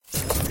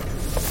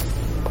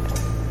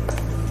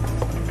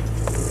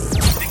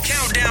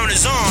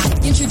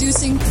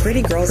Introducing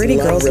Pretty Girls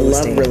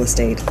Love Real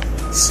Estate.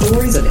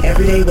 Stories of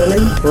everyday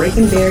women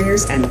breaking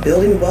barriers and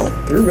building wealth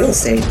through real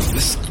estate.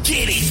 Let's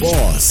get it.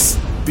 Boss.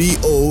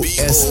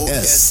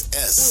 BOSS.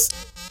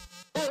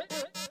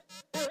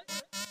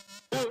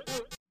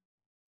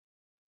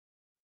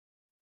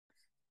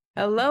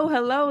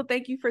 Hello.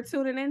 Thank you for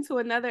tuning in to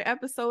another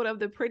episode of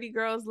the Pretty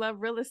Girls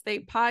Love Real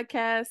Estate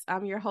podcast.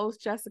 I'm your host,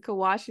 Jessica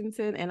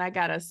Washington, and I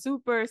got a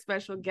super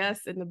special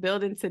guest in the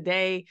building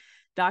today,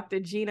 Dr.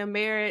 Gina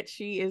Merritt.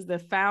 She is the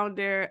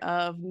founder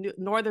of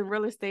Northern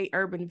Real Estate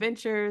Urban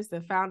Ventures,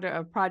 the founder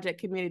of Project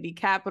Community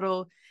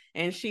Capital,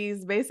 and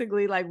she's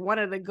basically like one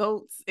of the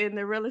GOATs in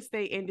the real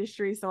estate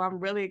industry. So I'm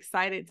really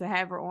excited to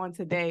have her on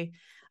today.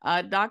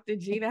 Dr.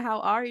 Gina, how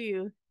are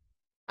you?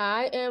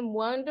 I am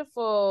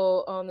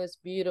wonderful on this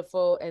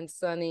beautiful and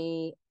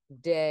sunny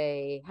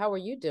day. How are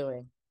you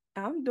doing?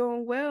 I'm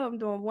doing well. I'm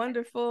doing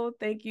wonderful.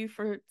 Thank you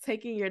for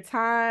taking your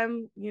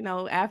time,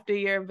 after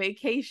your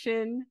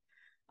vacation.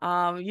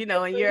 And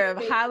you're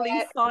a highly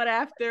sought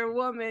after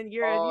woman.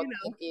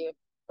 Thank you.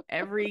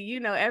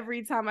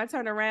 Every time I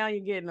turn around,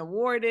 you're getting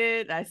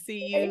awarded. I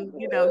see you,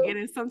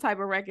 getting some type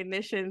of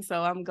recognition.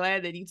 So I'm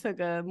glad that you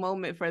took a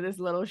moment for this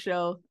little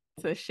show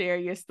to share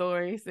your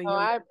stories.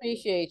 I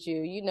appreciate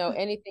you.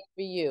 Anything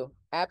for you.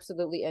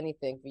 Absolutely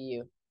anything for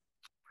you.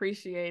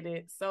 Appreciate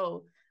it.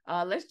 So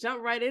let's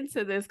jump right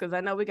into this because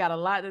I know we got a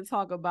lot to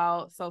talk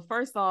about. So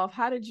first off,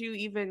 how did you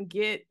even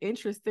get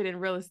interested in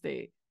real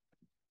estate?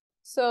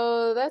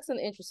 So that's an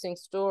interesting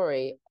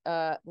story.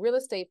 Real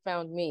estate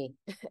found me,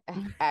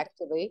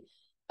 actually.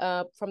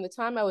 From the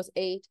time I was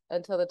 8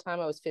 until the time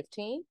I was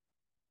 15,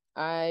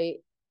 I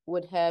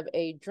would have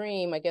a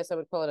dream. I guess I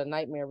would call it a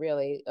nightmare,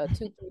 really.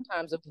 2-3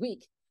 times a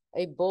week,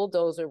 a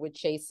bulldozer would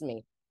chase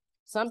me.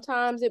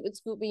 Sometimes it would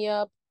scoop me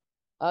up.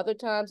 Other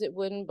times it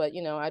wouldn't, but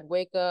I'd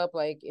wake up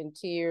like in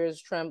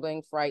tears,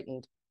 trembling,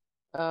 frightened.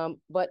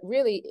 But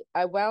really,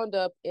 I wound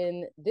up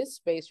in this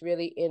space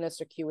really in a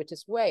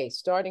circuitous way.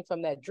 Starting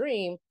from that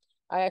dream,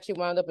 I actually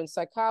wound up in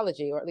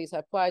psychology, or at least I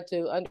applied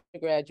to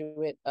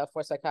undergraduate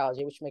for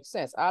psychology, which makes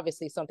sense.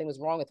 Obviously, something was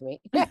wrong with me.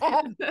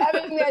 Having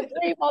that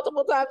dream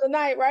multiple times a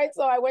night, right?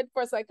 So I went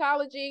for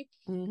psychology.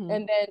 Mm-hmm.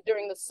 And then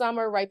during the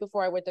summer, right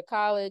before I went to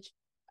college,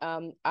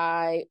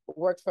 I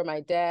worked for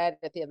my dad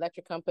at the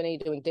electric company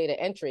doing data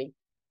entry.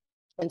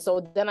 And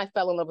so then I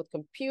fell in love with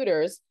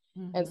computers.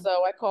 Mm-hmm. And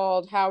so I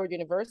called Howard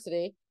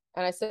University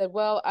and I said,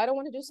 well, I don't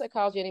want to do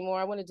psychology anymore.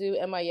 I want to do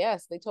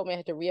MIS. They told me I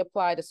had to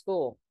reapply to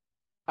school.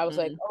 I was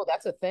like, oh,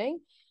 that's a thing.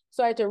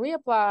 So I had to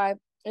reapply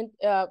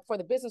for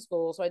the business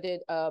school. So I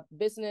did a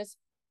business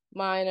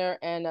minor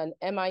and an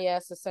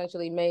MIS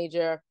essentially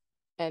major,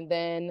 and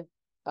then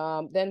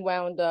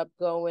wound up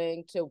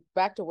going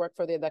back to work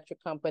for the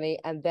electric company,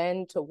 and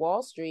then to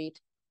Wall Street,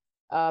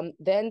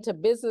 then to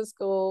business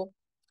school,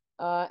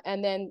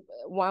 and then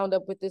wound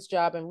up with this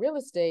job in real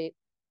estate.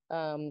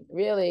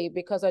 Really,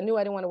 because I knew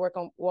I didn't want to work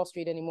on Wall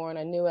Street anymore, and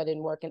I knew I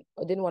didn't want to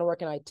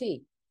work in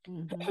IT.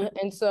 Mm-hmm.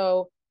 And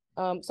so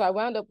I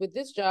wound up with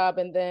this job,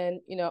 and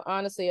then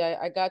honestly,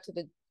 I got to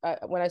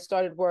when I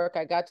started work,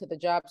 I got to the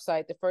job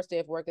site. The first day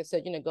of work, they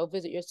said, go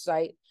visit your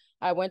site.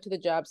 I went to the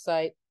job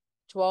site,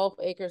 12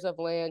 acres of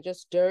land,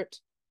 just dirt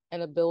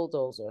and a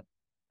bulldozer.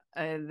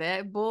 And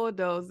that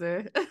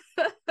bulldozer.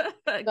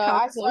 So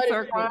I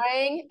started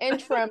crying and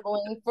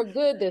trembling for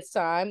good this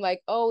time.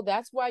 Like, oh,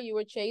 that's why you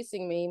were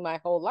chasing me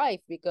my whole life,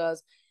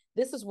 because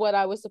this is what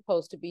I was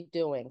supposed to be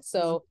doing.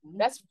 So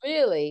that's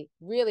really,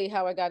 really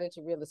how I got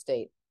into real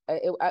estate.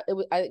 It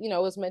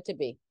was meant to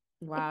be.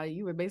 Wow,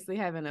 you were basically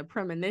having a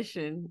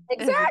premonition.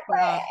 Exactly.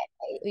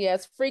 Yeah,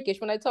 it's freakish.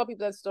 When I tell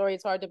people that story,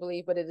 it's hard to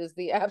believe, but it is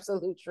the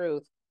absolute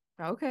truth.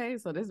 Okay,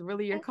 so this is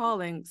really your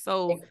calling.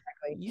 So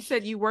exactly. You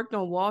said you worked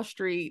on Wall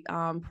Street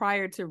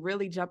prior to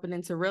really jumping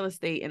into real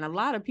estate, and a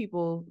lot of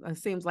people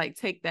seems like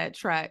take that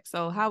track.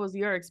 So how was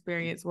your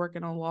experience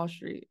working on Wall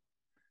Street?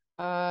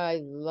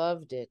 I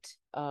loved it.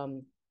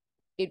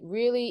 It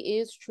really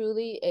is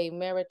truly a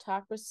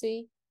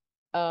meritocracy.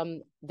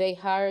 They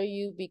hire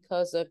you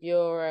because of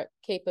your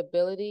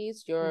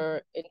capabilities,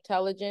 your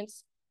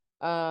intelligence.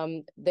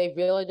 They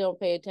really don't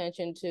pay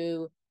attention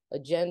to a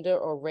gender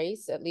or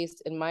race, at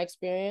least in my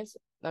experience.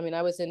 I mean,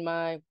 I was in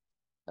my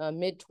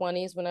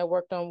mid-20s when I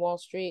worked on Wall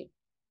Street,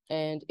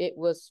 and it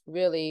was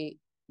really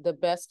the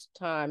best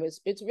time.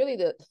 It's really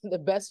the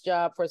best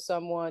job for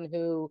someone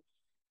who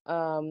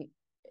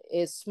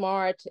is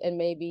smart and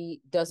maybe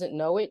doesn't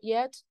know it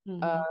yet.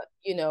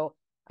 Mm-hmm.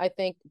 I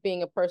think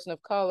being a person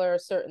of color,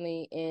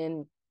 certainly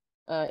in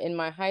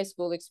my high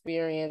school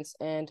experience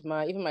and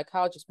even my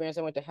college experience,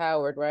 I went to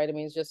Howard, right? I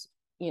mean, it's just,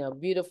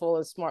 beautiful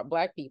and smart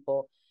Black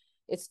people.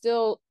 It's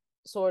still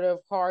sort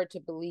of hard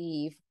to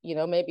believe,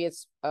 maybe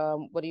it's,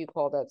 what do you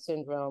call that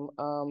syndrome?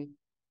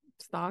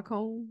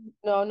 Stockholm?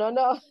 No,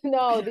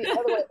 the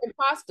other one,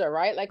 imposter,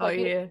 right? Like,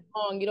 yeah.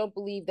 You don't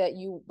believe that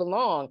you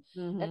belong.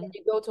 Mm-hmm. And then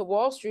you go to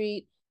Wall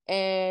Street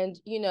and,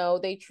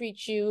 they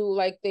treat you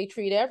like they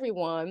treat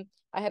everyone.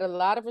 I had a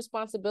lot of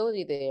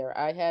responsibility there.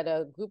 I had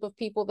a group of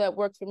people that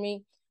worked for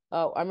me.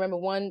 I remember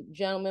one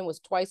gentleman was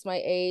twice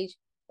my age.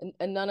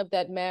 and none of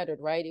that mattered,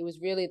 right? It was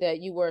really that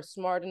you were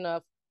smart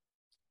enough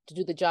to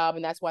do the job,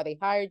 and that's why they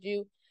hired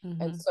you.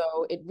 And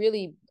so it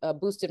really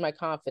boosted my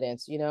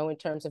confidence, in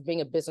terms of being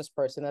a business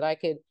person, that I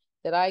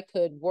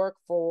could work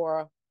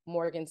for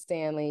Morgan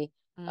Stanley,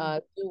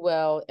 do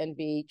well, and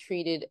be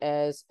treated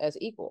as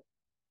equal.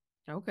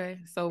 Okay,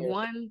 so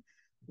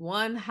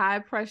one high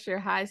pressure,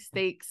 high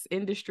stakes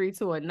industry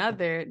to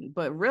another,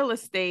 but real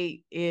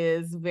estate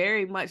is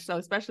very much so,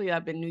 especially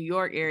up in New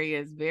York area,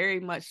 is very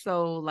much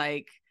so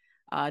like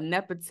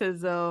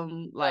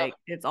nepotism. Like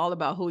it's all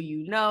about who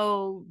you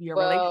know, your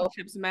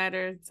relationships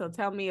matter. So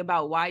tell me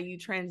about why you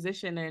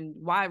transition and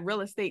why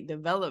real estate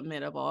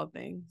development of all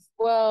things.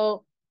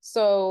 Well,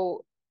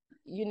 so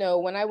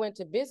when I went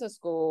to business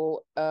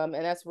school, and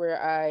that's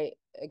where I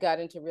got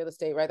into real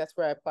estate, right? That's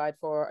where I applied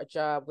for a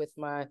job with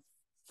my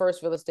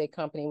first real estate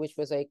company, which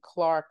was a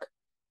Clark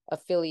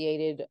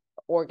affiliated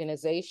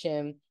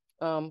organization.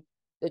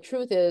 The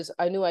truth is,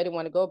 I knew I didn't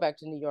want to go back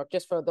to New York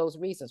just for those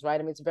reasons, right?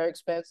 I mean, it's very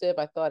expensive.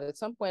 I thought at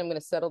some point I'm going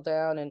to settle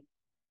down and,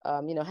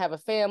 have a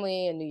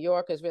family, and New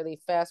York is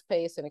really fast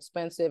paced and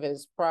expensive.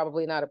 It's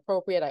probably not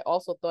appropriate. I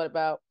also thought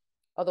about,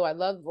 although I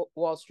love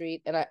Wall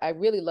Street, and I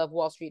really love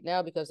Wall Street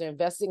now because they're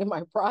investing in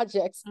my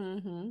projects.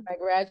 I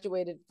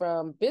graduated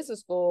from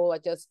business school. I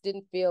just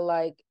didn't feel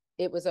like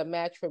it was a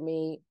match for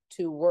me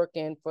to work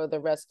in for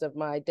the rest of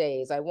my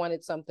days. I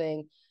wanted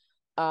something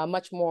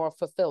much more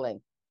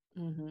fulfilling.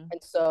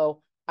 And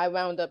so I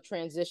wound up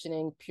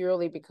transitioning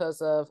purely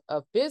because of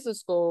business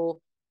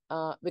school,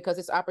 because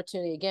this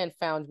opportunity again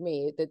found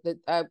me.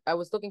 I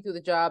was looking through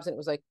the jobs, and it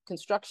was like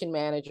construction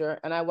manager,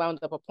 and I wound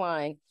up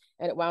applying,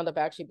 and it wound up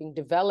actually being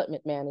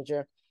development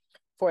manager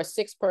for a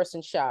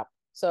 6-person shop.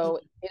 So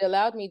it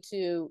allowed me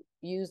to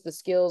use the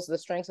skills, the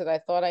strengths that I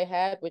thought I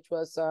had, which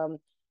was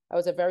I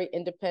was a very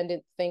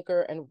independent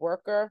thinker and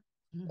worker,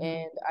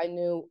 and I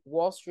knew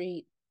Wall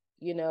Street.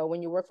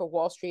 When you work for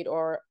Wall Street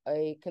or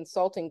a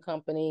consulting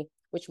company,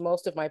 which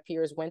most of my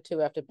peers went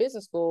to after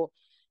business school,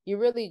 you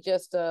really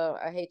just,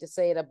 I hate to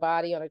say it, a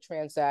body on a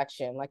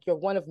transaction. Like you're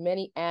one of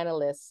many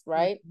analysts,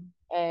 right?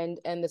 And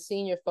the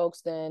senior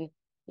folks then,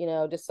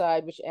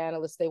 decide which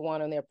analysts they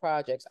want on their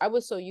projects. I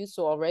was so used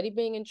to already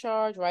being in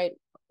charge, right?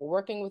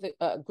 Working with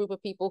a group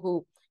of people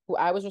who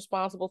I was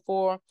responsible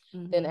for.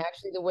 Then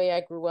actually the way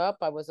I grew up,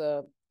 I was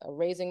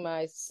raising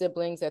my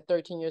siblings at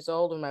 13 years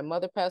old when my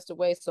mother passed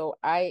away. So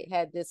I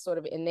had this sort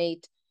of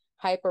innate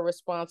hyper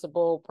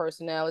responsible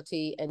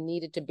personality and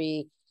needed to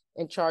be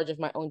in charge of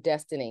my own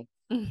destiny.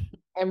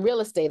 And real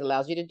estate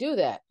allows you to do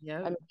that.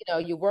 I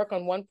mean, you work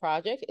on one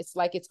project, it's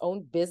like its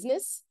own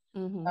business,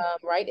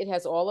 right? It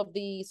has all of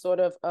the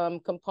sort of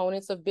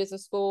components of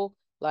business school,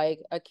 like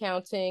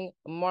accounting,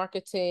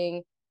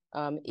 marketing,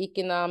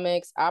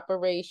 economics,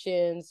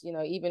 operations,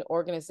 even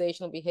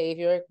organizational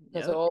behavior,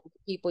 because of all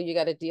the people you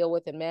got to deal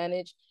with and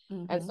manage.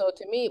 And so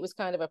to me, it was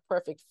kind of a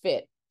perfect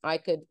fit. I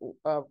could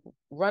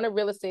run a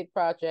real estate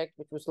project,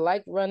 which was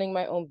like running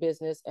my own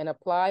business, and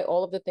apply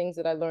all of the things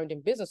that I learned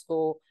in business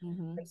school.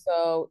 And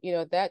so,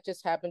 that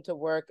just happened to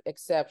work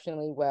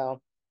exceptionally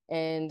well.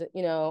 And,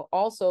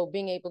 also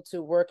being able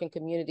to work in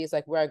communities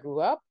like where I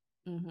grew up,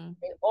 and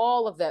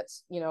all of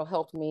that's,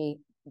 helped me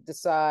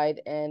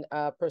decide and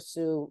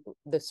pursue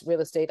this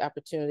real estate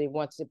opportunity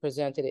once it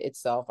presented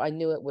itself. I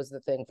knew it was the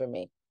thing for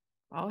me.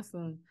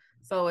 Awesome.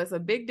 So it's a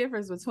big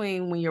difference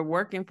between when you're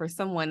working for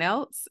someone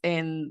else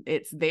and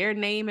it's their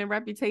name and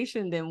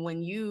reputation than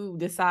when you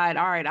decide,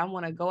 all right, I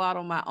want to go out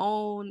on my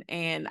own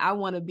and I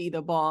want to be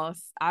the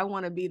boss. I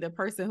want to be the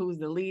person who's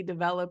the lead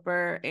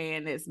developer,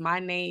 and it's my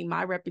name,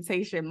 my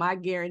reputation, my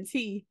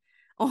guarantee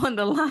on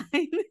the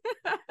line.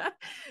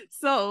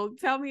 So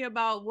tell me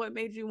about what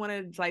made you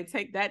want to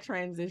take that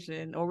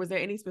transition, or was there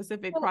any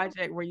specific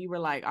project where you were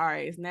like, all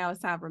right,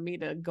 it's time for me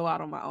to go out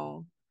on my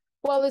own?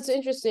 Well, it's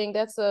interesting.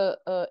 That's a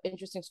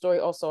interesting story.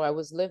 Also, I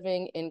was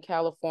living in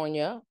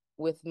California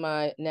with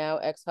my now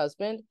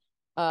ex-husband.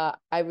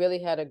 I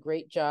really had a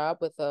great job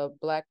with a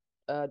Black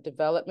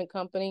development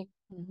company.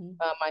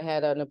 I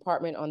had an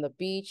apartment on the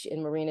beach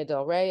in Marina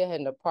Del Rey. I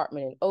had an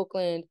apartment in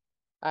Oakland.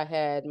 I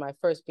had my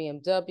first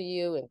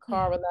BMW and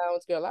car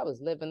allowance. Girl, I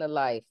was living the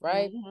life,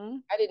 right?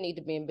 I didn't need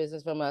to be in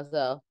business for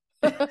myself.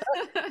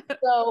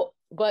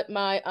 But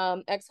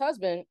my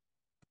ex-husband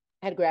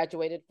had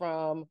graduated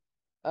from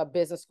a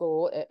business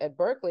school at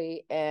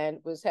Berkeley and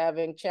was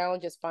having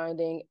challenges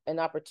finding an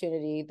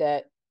opportunity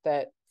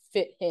that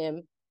fit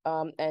him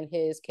and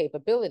his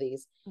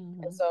capabilities.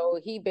 And so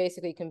he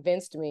basically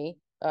convinced me,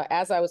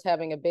 as I was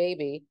having a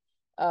baby,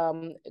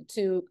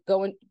 to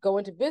go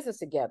into business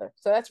together.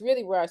 So that's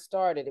really where I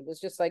started. It was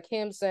just like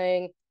him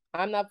saying,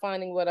 I'm not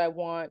finding what I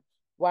want.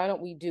 Why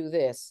don't we do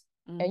this?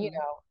 And,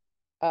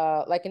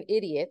 like an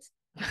idiot.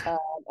 I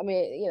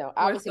mean,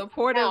 obviously. Or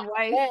supportive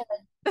wife.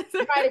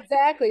 Right,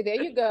 exactly.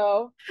 There you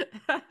go.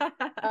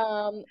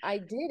 I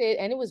did it,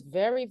 and it was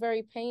very,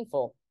 very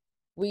painful.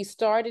 We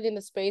started in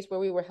the space where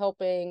we were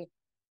helping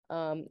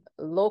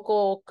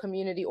local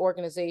community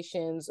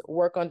organizations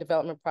work on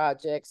development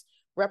projects,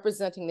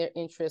 representing their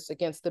interests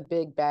against the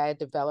big bad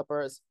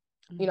developers.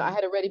 You know, I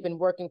had already been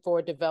working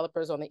for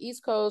developers on the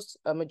East Coast,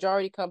 a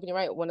majority company,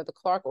 right? One of the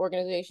Clark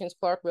organizations,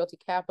 Clark Realty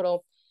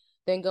Capital,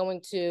 then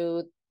going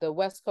to the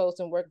West Coast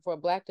and working for a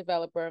Black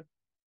developer.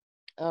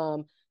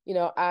 You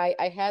know,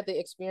 I had the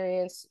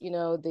experience, you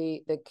know,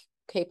 the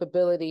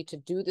capability to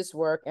do this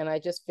work. And I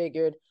just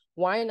figured,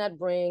 why not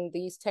bring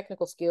these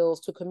technical skills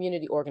to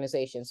community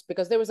organizations?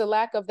 Because there was a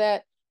lack of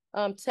that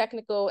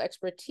technical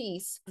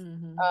expertise,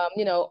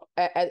 you know,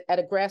 at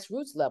a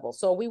grassroots level.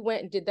 So we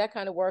went and did that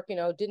kind of work, you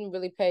know, didn't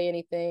really pay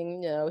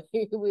anything. You know,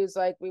 it was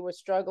like we were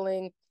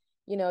struggling,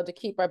 you know, to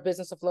keep our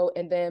business afloat.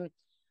 And then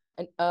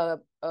a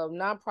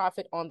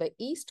nonprofit on the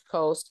East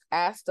Coast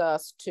asked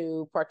us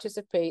to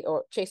participate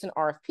or chase an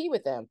RFP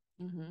with them.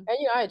 And,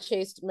 you know, I had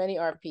chased many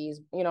RFPs,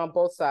 you know, on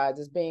both sides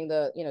as being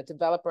the, you know,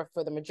 developer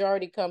for the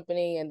majority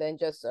company and then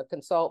just a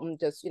consultant,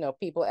 just, you know,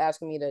 people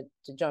asking me to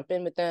jump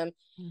in with them.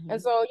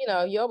 And so, you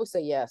know, you always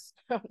say yes.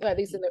 At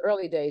least in the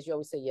early days, you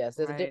always say yes.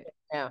 There's a difference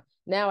now.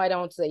 Now I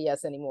don't say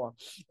yes anymore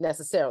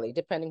necessarily,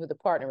 depending who the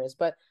partner is.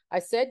 But I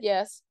said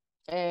yes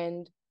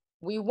and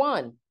we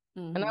won.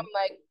 And I'm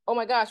like, oh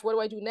my gosh, what do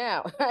I do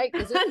now? Right?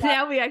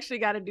 Now we actually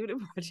got to do the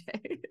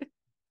project.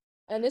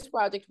 And this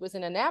project was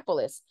in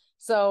Annapolis.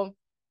 So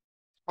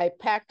I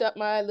packed up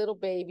my little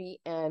baby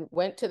and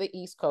went to the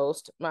East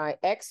Coast. My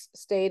ex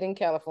stayed in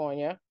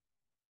California.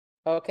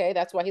 Okay,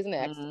 that's why he's an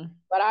ex.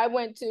 But I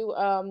went to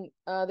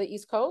the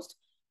East Coast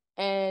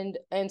and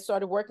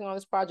started working on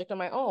this project on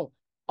my own.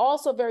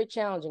 Also very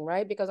challenging,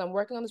 right? Because I'm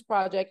working on this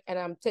project and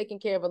I'm taking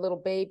care of a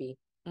little baby.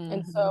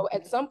 And so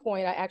at some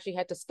point I actually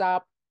had to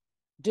stop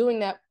doing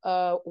that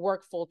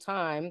work full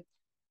time.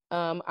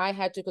 I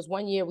had to, because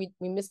one year we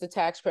missed the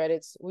tax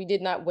credits. We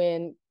did not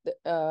win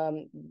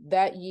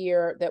that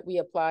year that we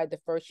applied. The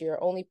first year,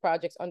 only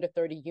projects under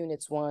 30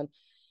 units won.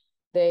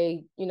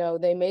 They, you know,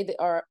 they made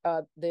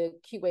the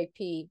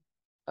QAP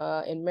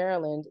in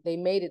Maryland. They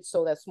made it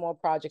so that small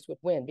projects would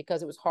win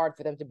because it was hard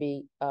for them to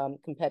be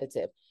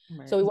competitive.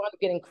 So we wound up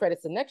getting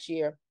credits the next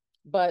year,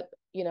 but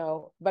you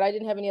know, but I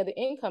didn't have any other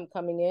income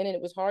coming in, and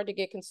it was hard to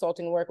get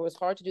consulting work. It was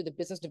hard to do the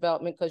business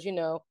development because you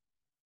know,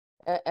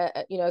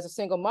 as a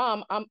single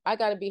mom, I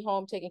got to be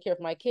home taking care of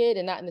my kid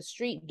and not in the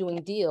street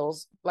doing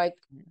deals like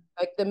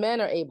the men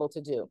are able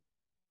to do.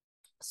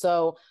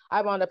 So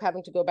I wound up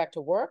having to go back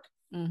to work.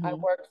 I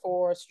worked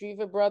for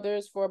Striever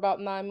Brothers for about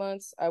 9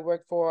 months. I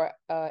worked for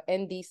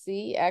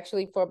NDC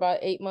actually for about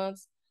 8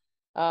 months.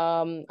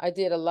 I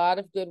did a lot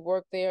of good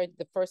work there.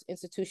 The first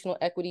institutional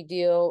equity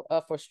deal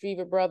for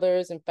Striever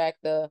Brothers. In fact,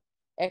 the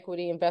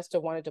equity investor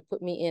wanted to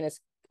put me in as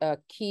a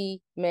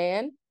key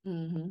man.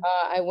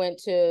 I went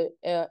to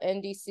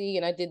NDC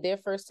and I did their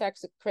first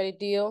tax credit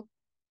deal,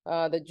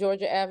 the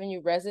Georgia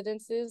Avenue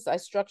residences. I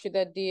structured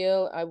that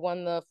deal. I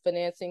won the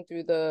financing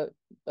through the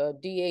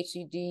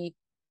DHCD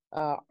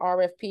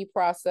RFP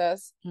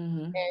process,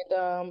 and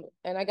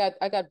I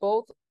got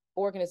both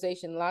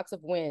organizations lots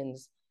of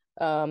wins.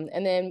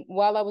 And then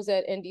while I was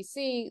at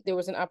NDC, there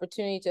was an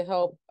opportunity to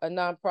help a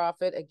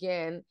nonprofit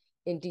again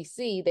in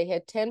DC. They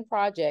had 10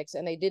 projects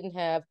and they didn't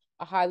have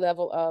a high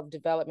level of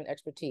development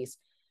expertise.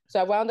 So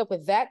I wound up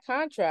with that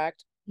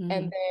contract,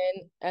 and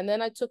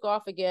then I took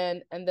off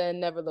again and then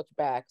never looked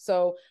back.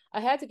 So I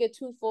had to get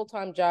 2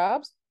 full-time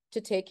jobs to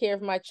take care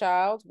of my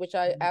child, which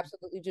I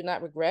absolutely do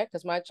not regret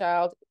because my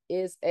child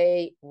is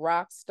a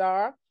rock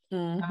star.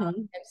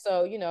 And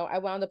so, you know, I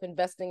wound up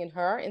investing in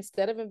her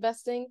instead of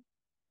investing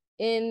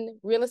in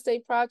real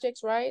estate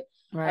projects, right?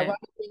 I wound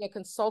up being a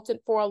consultant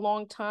for a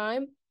long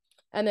time.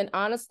 And then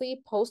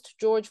honestly, post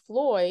George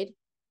Floyd,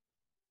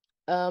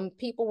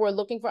 people were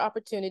looking for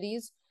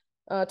opportunities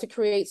to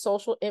create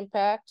social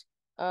impact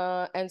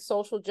and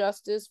social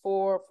justice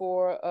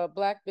for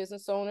Black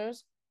business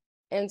owners.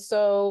 And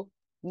so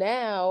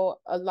now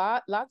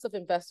lots of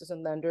investors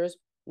and lenders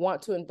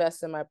want to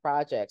invest in my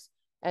projects.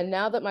 And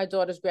now that my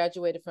daughter's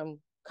graduated from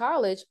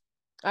college,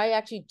 I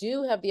actually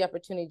do have the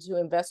opportunity to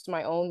invest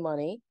my own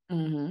money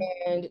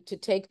and to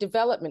take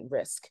development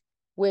risk,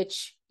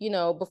 which, you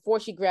know, before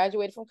she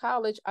graduated from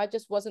college, I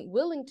just wasn't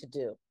willing to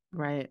do.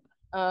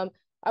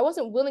 I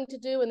wasn't willing to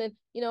do. And then,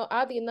 you know,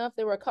 oddly enough,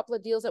 there were a couple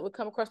of deals that would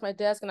come across my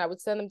desk and I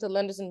would send them to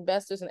lenders and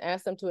investors and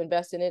ask them to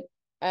invest in it.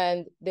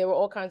 And there were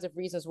all kinds of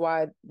reasons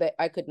why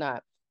I could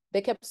not.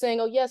 They kept saying,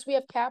 oh, yes, we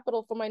have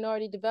capital for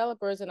minority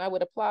developers. And I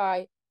would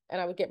apply and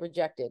I would get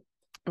rejected.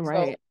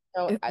 So, you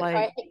know,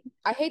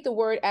 I hate the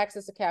word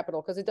access to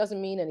capital because it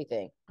doesn't mean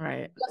anything.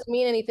 It doesn't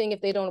mean anything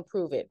if they don't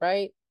approve it,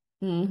 right?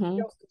 They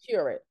don't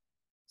secure it.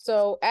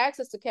 So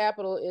access to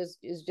capital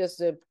is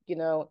just a, you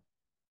know,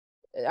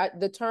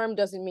 the term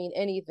doesn't mean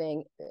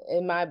anything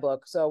in my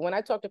book. So when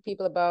I talk to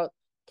people about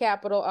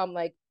capital, I'm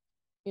like,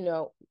 you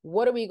know,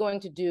 what are we going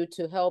to do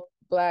to help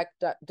Black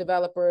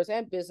developers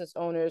and business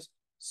owners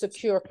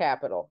secure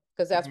capital?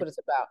 Because that's what it's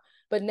about.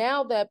 But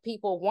now that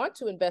people want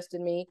to invest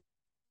in me,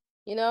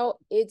 you know,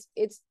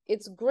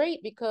 it's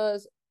great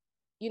because,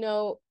 you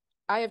know,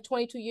 I have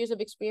 22 years of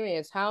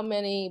experience. How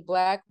many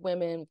Black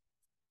women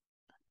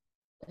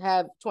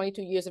have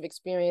 22 years of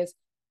experience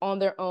on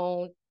their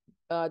own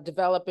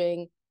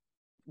developing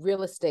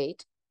real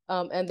estate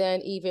And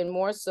then even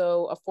more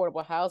so,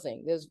 affordable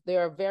housing.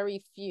 There are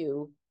very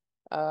few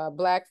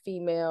Black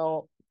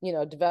female,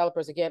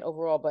 developers, again,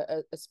 overall, but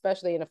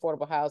especially in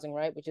affordable housing,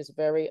 right? Which is a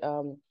very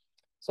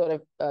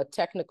sort of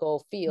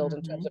technical field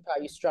in terms of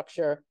how you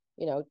structure,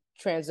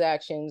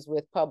 transactions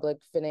with public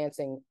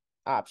financing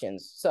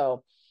options.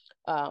 So,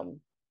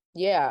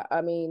 yeah,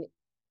 I mean,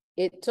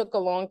 it took a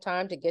long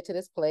time to get to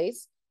this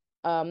place.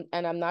 And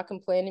I'm not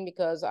complaining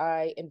because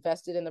I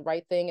invested in the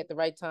right thing at the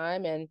right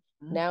time. And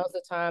now is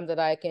the time that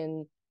I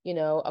can,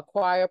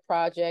 acquire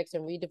projects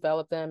and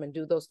redevelop them and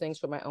do those things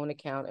for my own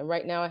account. And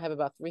right now I have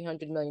about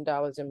 $300 million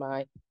in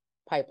my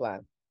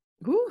pipeline.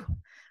 Ooh.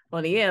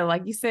 Well, yeah,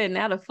 like you said,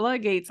 now the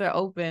floodgates are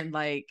open.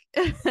 Like,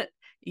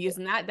 it's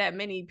not that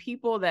many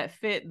people that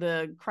fit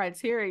the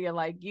criteria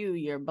like you.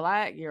 You're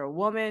Black, you're a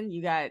woman,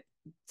 you got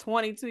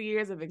 22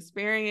 years of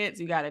experience,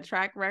 you got a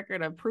track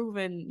record of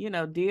proven,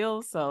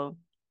 deals. So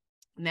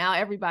now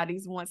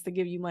everybody's wants to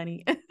give you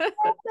money. I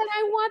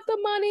want the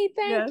money.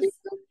 Thank you.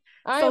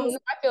 I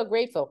feel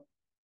grateful.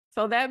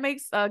 So that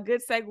makes a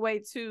good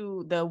segue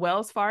to the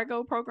Wells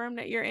Fargo program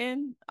that you're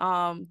in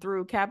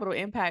through Capital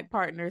Impact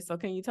Partners. So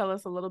can you tell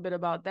us a little bit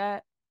about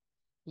that?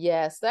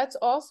 Yes, that's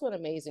also an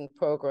amazing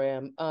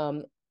program.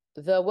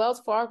 The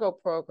Wells Fargo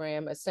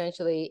program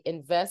essentially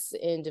invests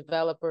in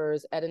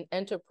developers at an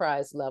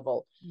enterprise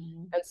level.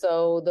 And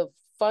so the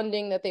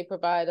funding that they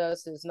provide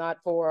us is not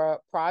for a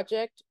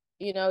project,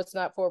 it's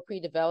not for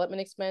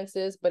pre-development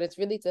expenses, but it's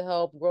really to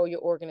help grow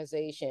your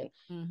organization.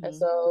 And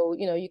so,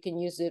 you can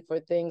use it for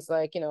things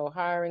like,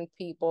 hiring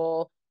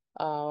people,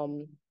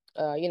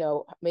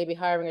 maybe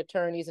hiring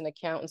attorneys and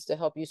accountants to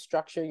help you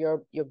structure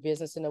your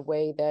business in a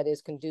way that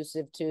is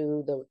conducive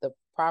to the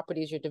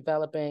properties you're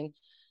developing,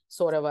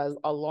 sort of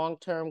a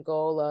long-term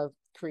goal of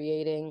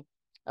creating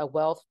a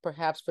wealth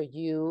perhaps for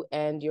you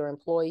and your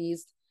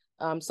employees.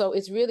 So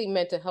it's really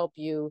meant to help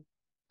you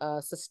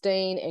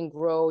sustain and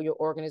grow your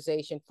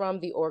organization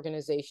from the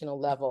organizational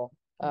level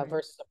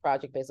versus a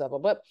project-based level.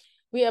 But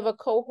we have a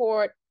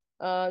cohort,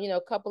 a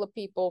couple of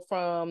people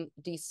from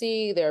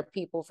DC, there are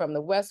people from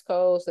the West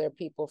Coast, there are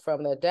people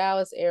from the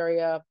Dallas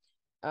area,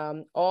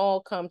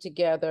 all come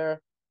together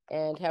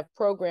and have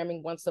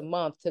programming once a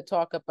month to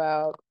talk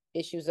about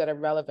issues that are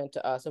relevant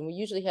to us. And we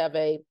usually have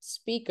a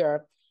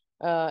speaker,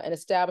 an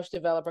established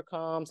developer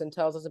comes and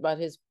tells us about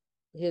his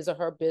or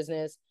her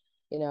business,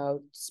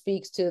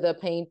 speaks to the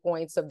pain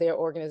points of their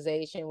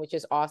organization, which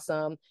is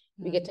awesome.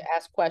 We get to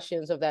ask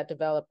questions of that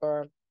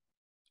developer.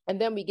 And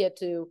then we get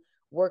to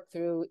work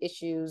through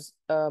issues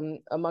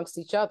amongst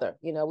each other.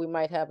 We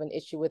might have an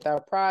issue with our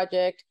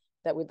project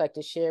that we'd like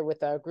to share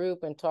with our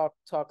group and talk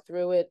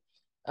through it.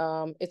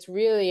 It's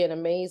really an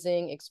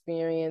amazing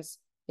experience,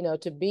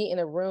 to be in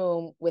a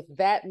room with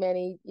that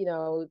many,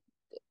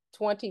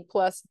 20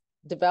 plus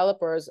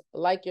developers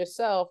like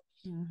yourself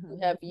who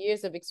have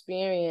years of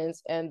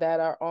experience and that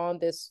are on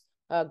this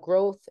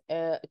growth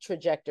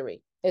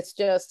trajectory. It's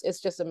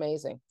just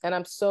amazing. And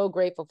I'm so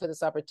grateful for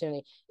this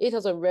opportunity. It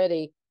has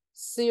already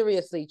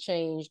seriously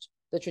changed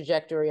the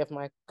trajectory of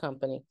my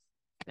company.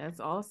 That's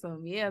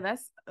awesome. Yeah,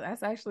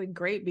 that's actually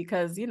great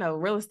because,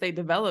 real estate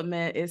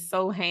development is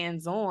so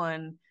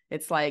hands-on.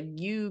 It's like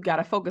you got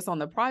to focus on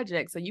the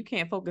project. So you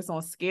can't focus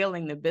on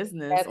scaling the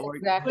business. That's or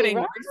exactly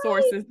putting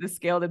resources to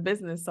scale the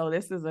business. So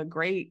this is a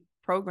great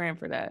program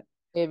for that.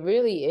 It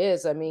really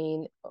is. I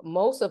mean,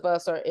 most of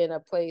us are in a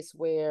place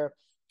where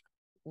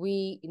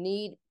we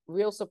need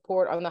real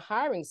support on the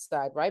hiring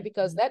side, right?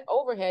 Because that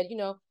overhead,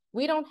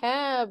 we don't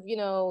have,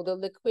 the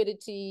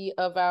liquidity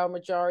of our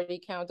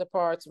majority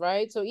counterparts,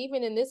 right? So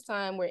even in this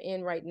time we're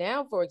in right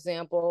now, for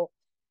example,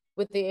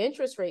 with the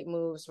interest rate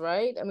moves,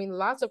 right? I mean,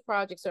 lots of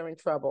projects are in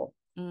trouble.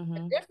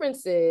 The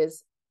difference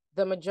is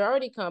the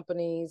majority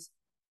companies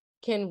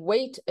can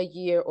wait a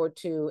year or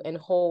two and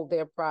hold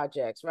their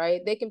projects,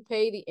 right? They can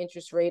pay the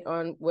interest rate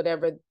on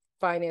whatever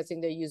financing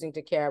they're using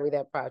to carry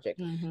that project.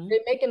 They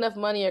make enough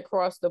money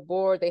across the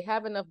board. They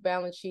have enough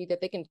balance sheet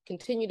that they can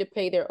continue to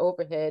pay their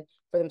overhead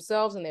for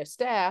themselves and their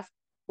staff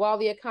while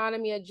the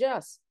economy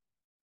adjusts.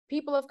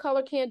 People of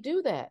color can't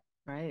do that.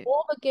 Right.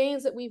 All the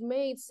gains that we've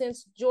made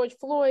since George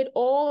Floyd,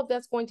 all of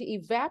that's going to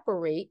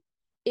evaporate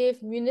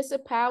if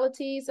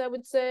municipalities, I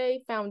would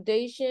say,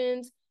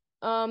 foundations,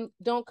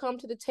 don't come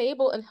to the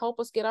table and help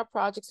us get our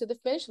projects to the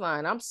finish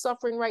line. I'm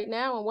suffering right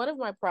now on one of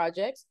my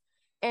projects.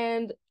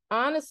 And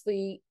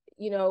honestly,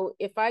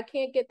 if I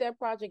can't get that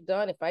project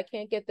done, if I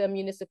can't get the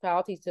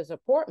municipalities to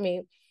support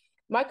me,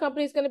 my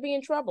company is going to be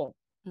in trouble.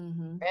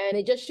 And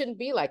it just shouldn't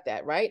be like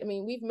that, right? I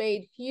mean, we've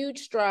made huge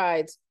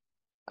strides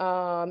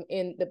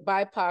in the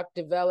BIPOC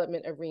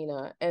development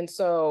arena. And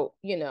so,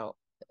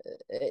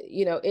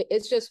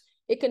 it's just,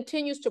 it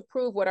continues to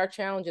prove what our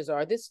challenges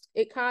are. This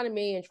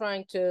economy and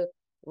trying to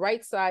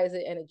right size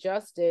it and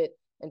adjust it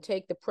and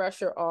take the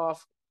pressure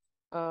off,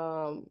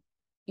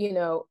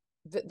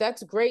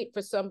 that's great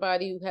for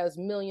somebody who has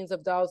millions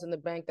of dollars in the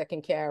bank that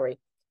can carry.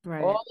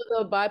 Right. All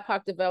of the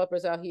BIPOC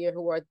developers out here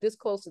who are this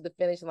close to the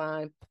finish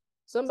line,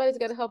 somebody's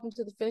got to help them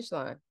to the finish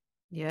line.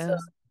 Yeah. So,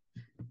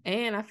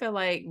 And I feel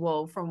like,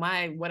 well, from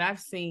what I've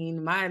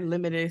seen, my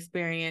limited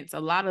experience, a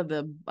lot of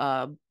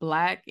the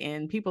Black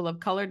and people of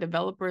color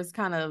developers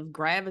kind of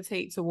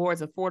gravitate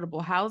towards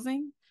affordable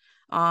housing,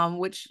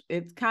 which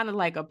it's kind of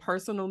like a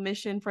personal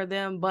mission for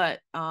them.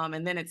 But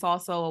and then it's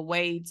also a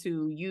way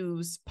to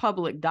use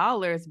public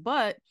dollars,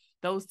 but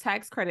those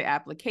tax credit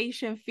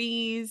application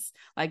fees,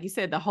 like you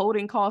said, the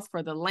holding costs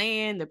for the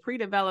land, the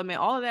pre-development,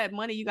 all of that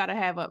money you got to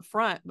have up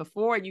front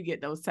before you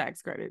get those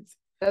tax credits.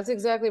 That's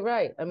exactly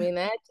right. I mean,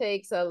 that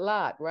takes a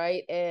lot,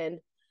 right? And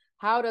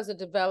how does a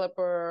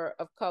developer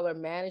of color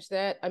manage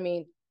that? I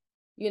mean,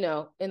 in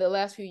the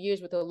last few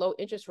years with the low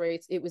interest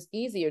rates, it was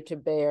easier to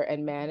bear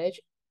and manage,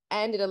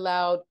 and it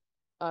allowed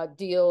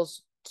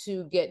deals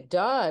to get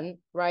done,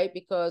 right?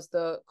 Because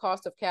the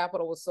cost of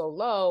capital was so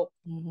low,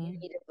 you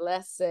needed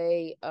less,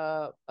 say,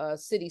 a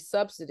city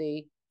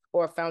subsidy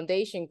or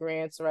foundation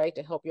grants, right,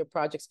 to help your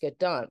projects get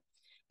done.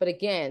 But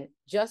again,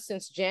 just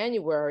since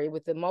January,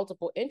 with the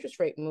multiple interest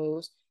rate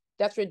moves,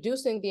 that's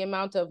reducing the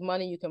amount of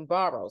money you can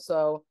borrow.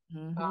 So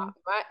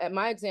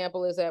my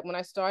example is that when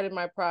I started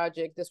my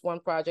project, this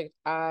one project,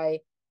 the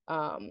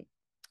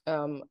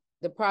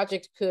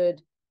project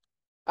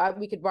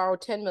we could borrow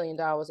 $10 million.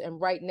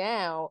 And right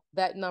now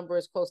that number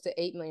is close to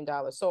 $8 million.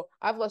 So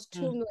I've lost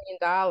 $2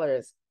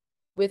 million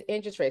with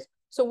interest rates.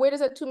 So where does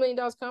that $2 million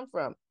come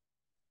from?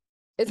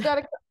 It's got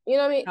to, you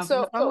know what I mean?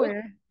 So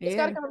it's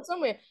got to come from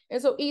somewhere.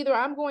 And so either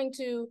I'm going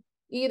to,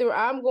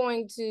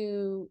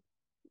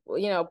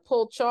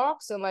 pull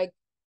chalks and like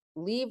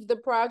leave the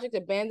project,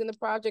 abandon the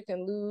project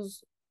and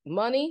lose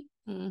money,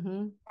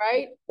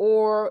 right?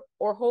 Or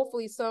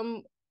hopefully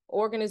some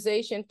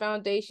organization,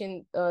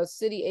 foundation,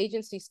 city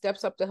agency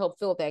steps up to help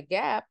fill that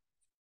gap,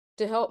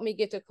 to help me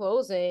get to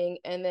closing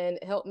and then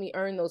help me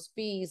earn those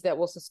fees that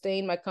will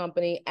sustain my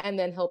company and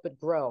then help it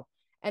grow.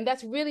 And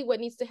that's really what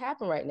needs to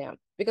happen right now,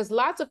 because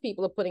lots of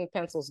people are putting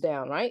pencils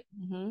down, right?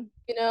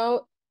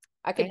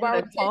 I could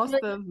borrow. The cost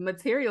of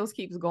materials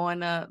keeps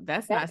going up.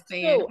 That's not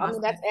staying. True. I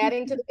mean, that's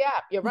adding to the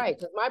gap. You're right,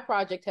 because my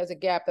project has a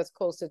gap that's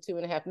close to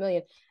 $2.5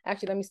 million.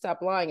 Actually, let me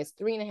stop lying. It's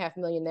 $3.5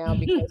 million now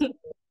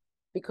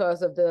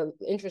because of the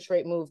interest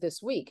rate move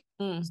this week.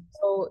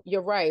 So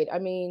you're right. I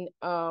mean,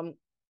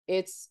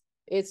 it's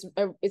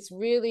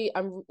really,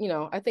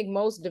 I think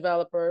most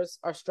developers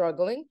are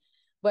struggling,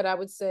 but I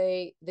would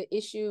say the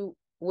issue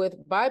with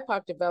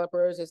BIPOC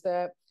developers is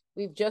that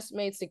we've just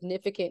made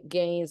significant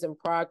gains and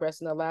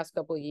progress in the last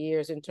couple of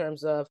years in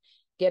terms of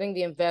getting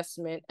the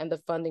investment and the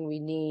funding we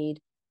need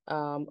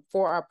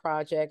for our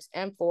projects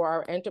and for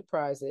our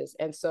enterprises.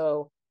 And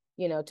so,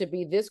 to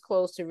be this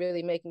close to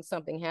really making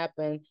something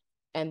happen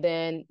and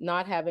then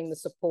not having the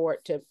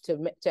support to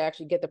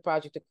actually get the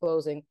project to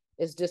closing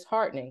is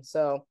disheartening.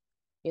 So,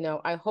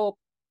 I hope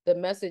the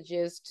message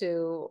is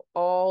to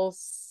all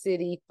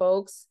city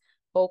folks.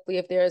 Hopefully,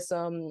 if there's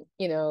some,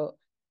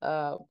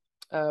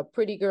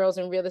 pretty girls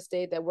in real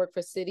estate that work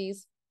for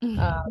cities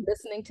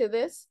listening to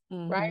this,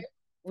 right?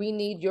 We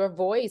need your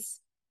voice,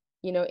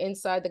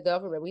 inside the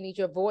government. We need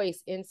your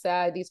voice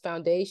inside these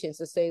foundations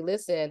to say,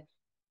 listen,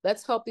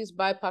 let's help these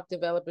BIPOC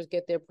developers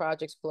get their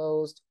projects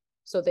closed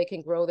so they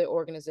can grow their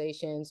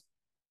organizations.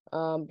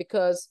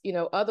 Because,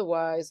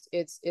 otherwise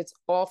it's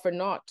all for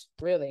naught,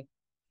 really.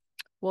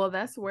 Well,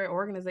 that's where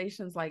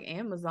organizations like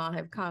Amazon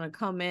have kind of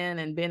come in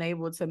and been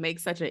able to make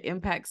such an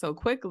impact so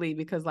quickly,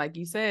 because like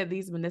you said,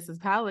 these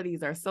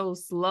municipalities are so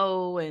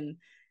slow, and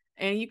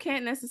you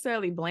can't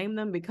necessarily blame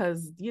them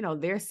because,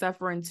 they're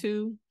suffering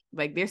too.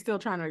 Like they're still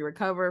trying to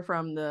recover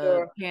from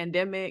the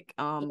pandemic,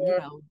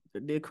 the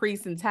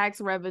decrease in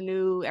tax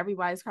revenue.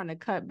 Everybody's trying to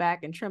cut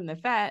back and trim the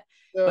fat.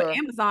 But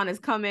Amazon has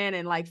come in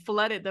and like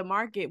flooded the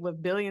market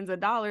with billions of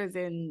dollars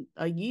in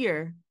a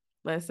year,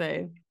 let's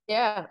say.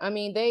 Yeah, I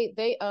mean, they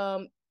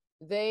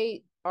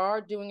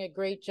are doing a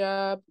great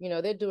job.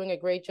 They're doing a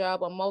great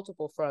job on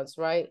multiple fronts,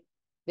 right?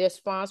 They're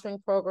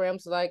sponsoring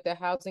programs like the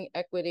Housing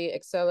Equity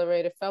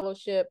Accelerator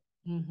Fellowship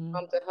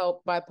to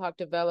help BIPOC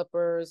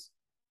developers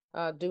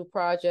do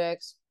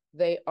projects.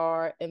 They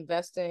are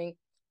investing.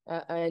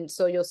 And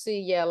so you'll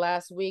see,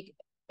 last week,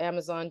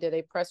 Amazon did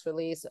a press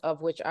release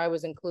of which I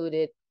was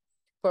included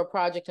for a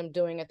project I'm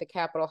doing at the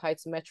Capitol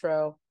Heights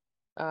Metro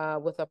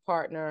with a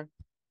partner,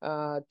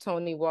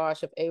 Tony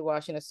Wash of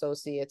Awash and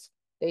Associates.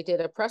 They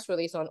did a press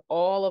release on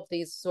all of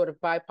these sort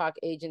of BIPOC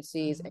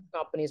agencies and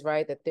companies,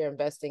 right, that they're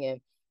investing in.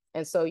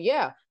 And so,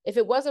 if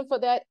it wasn't for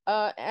that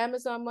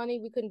Amazon money,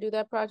 we couldn't do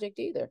that project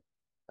either.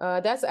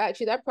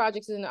 That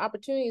project is in the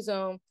opportunity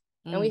zone.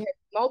 And we had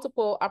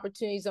multiple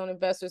opportunity zone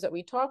investors that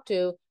we talked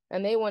to,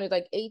 and they wanted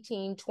like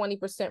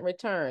 18-20%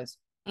 returns.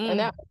 And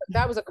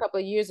that was a couple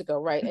of years ago,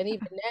 right? And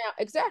even now,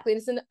 exactly,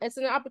 it's in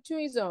the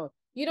opportunity zone.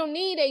 You don't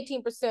need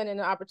 18% in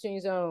the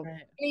opportunity zone.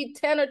 Right. You need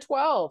 10 or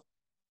 12.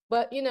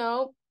 But,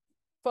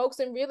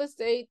 folks in real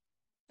estate,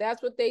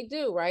 that's what they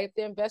do, right? If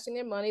they're investing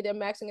their money, they're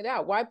maxing it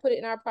out. Why put it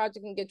in our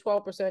project and get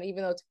 12%,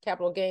 even though it's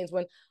capital gains,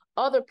 when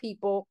other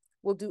people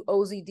will do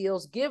OZ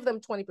deals, give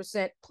them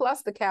 20%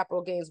 plus the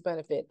capital gains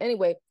benefit?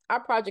 Anyway, our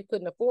project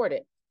couldn't afford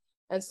it.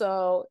 And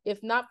so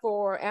if not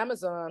for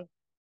Amazon,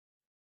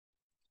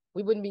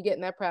 we wouldn't be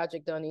getting that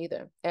project done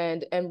either.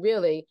 And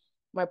really,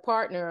 my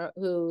partner,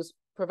 who's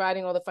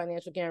providing all the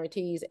financial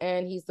guarantees,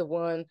 and he's the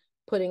one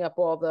putting up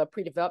all the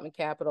pre-development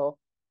capital,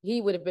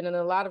 he would have been in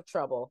a lot of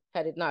trouble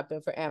had it not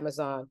been for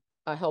Amazon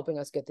helping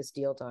us get this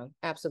deal done.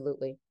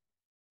 Absolutely.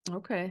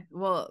 Okay.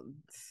 Well,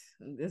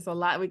 there's a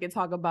lot we can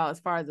talk about as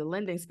far as the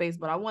lending space,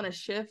 but I want to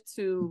shift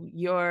to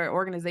your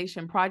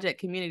organization,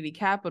 Project Community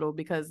Capital,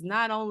 because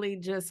not only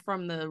just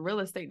from the real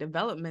estate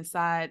development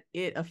side,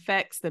 it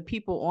affects the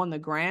people on the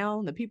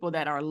ground, the people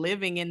that are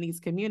living in these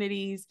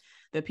communities,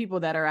 the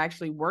people that are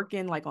actually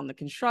working like on the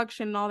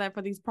construction and all that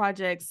for these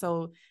projects.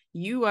 So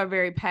you are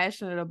very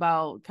passionate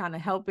about kind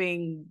of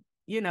helping,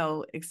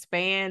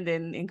 expand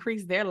and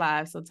increase their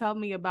lives. So tell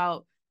me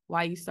about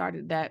why you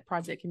started that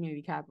Project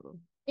Community Capital.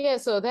 Yeah,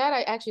 so that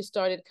I actually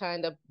started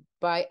kind of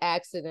by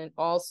accident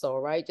also,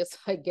 right? Just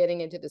like getting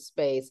into the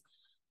space.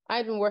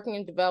 I've been working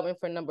in development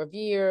for a number of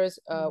years,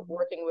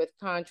 working with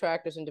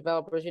contractors and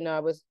developers. I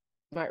was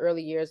my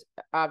early years,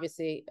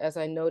 obviously, as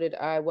I noted,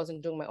 I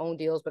wasn't doing my own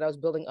deals, but I was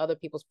building other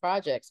people's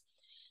projects.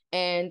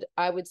 And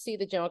I would see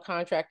the general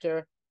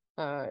contractor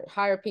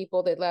hire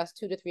people that last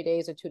 2 to 3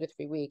 days or 2 to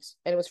 3 weeks.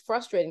 And it was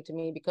frustrating to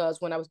me because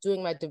when I was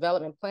doing my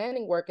development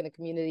planning work in the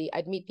community,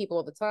 I'd meet people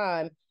all the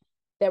time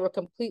that were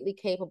completely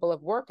capable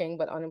of working,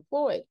 but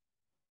unemployed.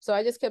 So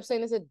I just kept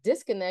saying there's a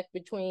disconnect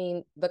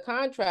between the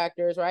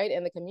contractors, right,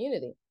 and the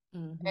community.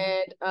 Mm-hmm.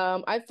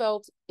 And I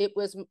felt it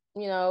was,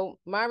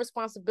 my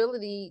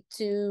responsibility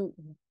to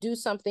do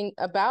something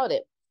about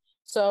it.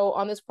 So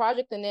on this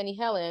project, the Nanny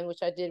Helen,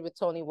 which I did with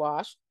Tony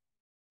Wash,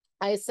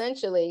 I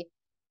essentially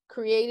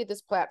created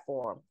this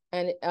platform.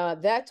 And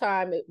that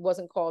time it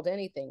wasn't called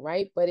anything,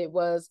 right? But it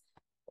was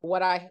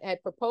what I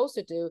had proposed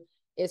to do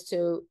is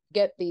to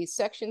get the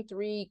Section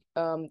 3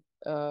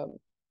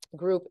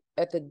 group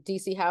at the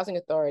DC Housing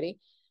Authority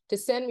to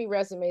send me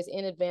resumes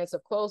in advance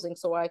of closing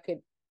so I could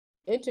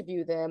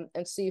interview them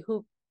and see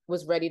who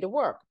was ready to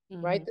work,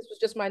 right? This was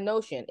just my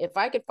notion. If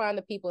I could find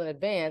the people in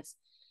advance,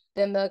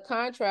 then the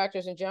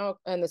contractors and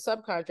the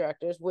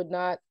subcontractors would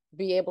not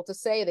be able to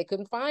say they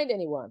couldn't find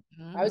anyone.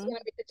 I was going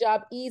to make the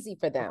job easy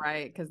for them.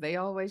 Right, because they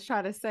always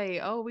try to say,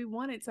 oh, we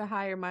wanted to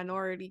hire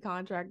minority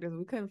contractors.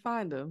 We couldn't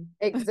find them.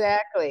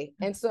 Exactly.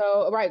 And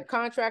so, right,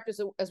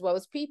 contractors as well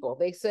as people.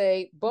 They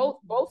say both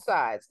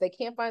sides. They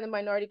can't find the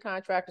minority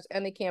contractors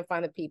and they can't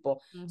find the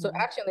people. So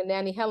actually, in the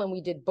Nanny Helen,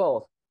 we did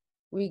both.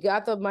 We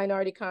got the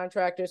minority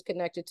contractors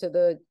connected to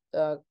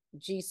the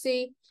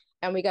GC,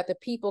 and we got the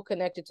people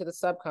connected to the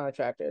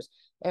subcontractors.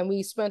 And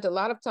we spent a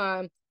lot of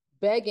time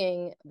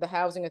begging the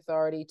housing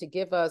authority to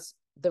give us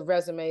the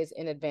resumes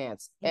in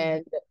advance,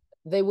 and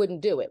they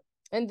wouldn't do it.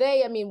 And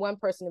one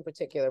person in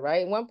particular,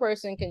 right? One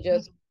person can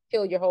just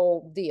kill your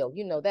whole deal.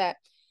 You know that.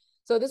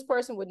 So this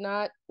person would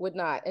not.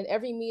 And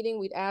every meeting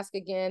we'd ask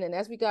again. And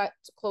as we got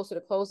closer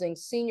to closing,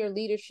 senior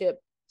leadership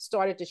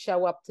started to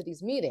show up to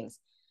these meetings.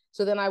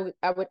 So then I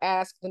would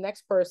ask the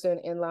next person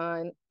in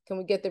line, can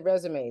we get the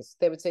resumes?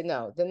 They would say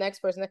no. The next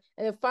person.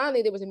 And then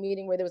finally there was a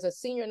meeting where there was a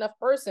senior enough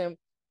person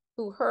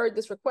who heard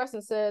this request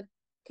and said,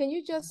 can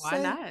you just why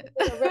not?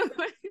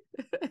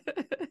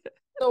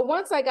 So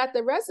once I got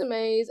the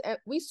resumes, and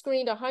we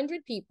screened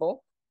 100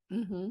 people,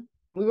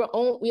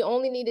 we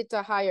only needed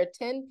to hire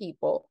 10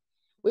 people.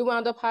 We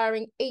wound up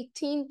hiring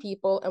 18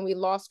 people and we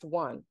lost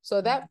one.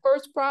 So that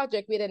first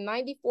project, we had a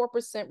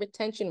 94%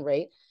 retention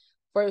rate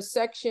for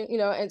section,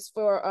 and it's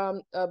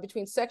for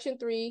between Section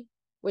 3,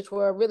 which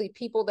were really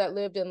people that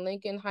lived in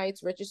Lincoln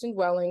Heights, Richardson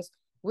dwellings.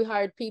 We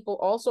hired people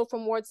also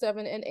from Ward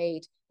 7 and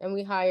 8, and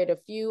we hired a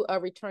few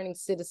returning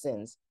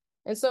citizens.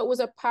 And so it was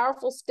a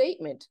powerful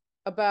statement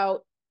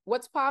about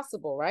what's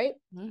possible, right?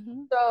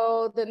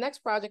 So the next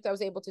project I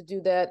was able to do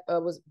that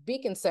was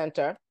Beacon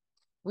Center.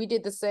 We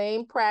did the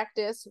same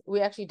practice. We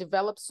actually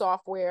developed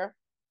software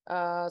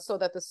so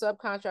that the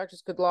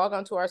subcontractors could log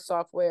onto our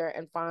software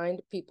and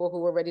find people who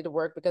were ready to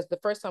work, because the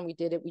first time we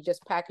did it, we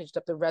just packaged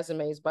up the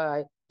resumes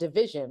by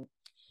division.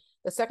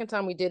 The second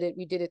time we did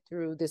it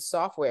through this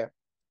software.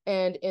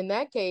 And in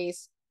that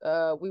case,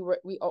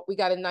 we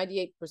got a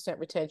 98%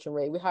 retention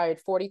rate. We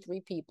hired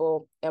 43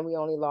 people and we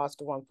only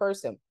lost one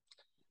person.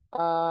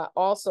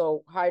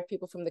 Also hired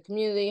people from the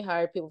community,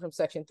 hired people from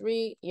Section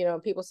 3.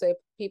 People say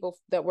people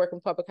that work in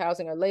public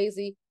housing are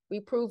lazy. We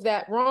proved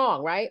that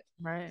wrong, right?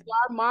 Right. So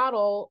our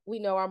model, we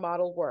know our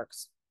model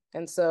works.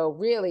 And so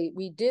really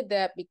we did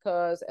that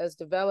because as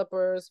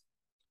developers,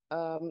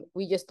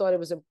 we just thought it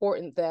was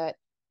important that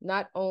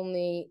not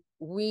only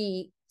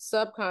we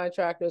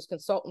subcontractors,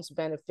 consultants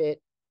benefit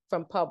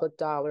from public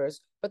dollars,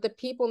 but the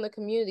people in the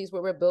communities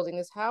where we're building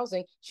this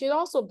housing should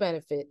also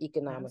benefit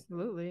economically.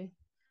 Absolutely.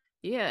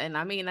 Yeah. And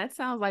that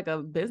sounds like a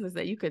business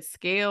that you could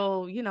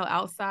scale,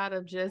 outside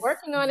of just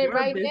working on it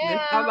right business.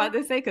 now. I'm about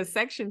to say, because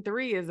Section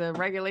 3 is a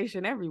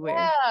regulation everywhere.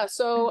 Yeah.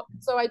 So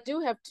I do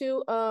have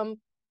two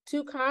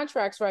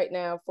contracts right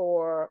now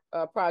for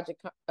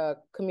Project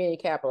Community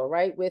Capital,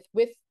 right? With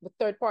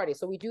third parties.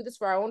 So we do this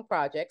for our own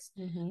projects.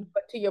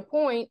 But to your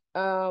point,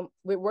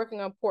 we're working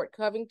on Port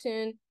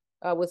Covington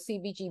with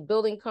CVG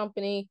Building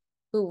Company.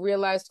 who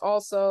realized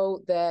also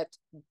that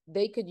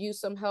they could use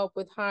some help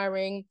with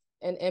hiring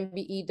and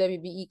MBE,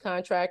 WBE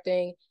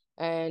contracting.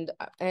 And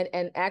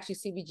actually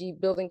CBG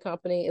Building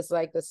Company is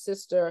like the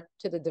sister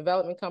to the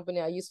development company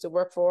I used to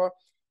work for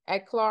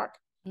at Clark.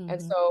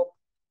 And so,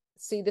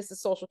 see, this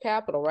is social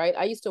capital, right?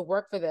 I used to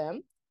work for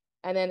them.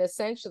 And then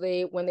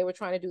essentially when they were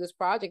trying to do this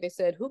project, they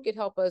said, who could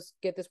help us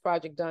get this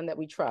project done that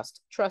we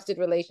trusted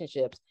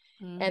relationships.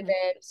 And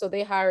then, so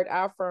they hired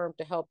our firm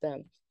to help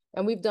them.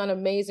 And we've done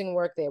amazing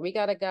work there. We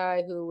got a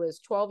guy who was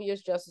 12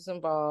 years justice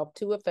involved,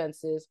 2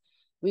 offenses.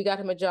 We got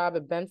him a job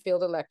at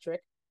Benfield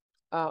Electric,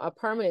 a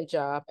permanent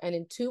job. And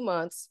in 2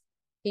 months,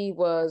 he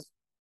was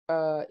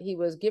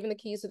given the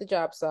keys to the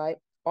job site,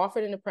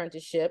 offered an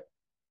apprenticeship,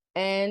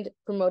 and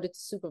promoted to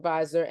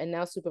supervisor, and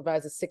now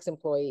supervises 6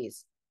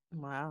 employees.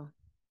 Wow.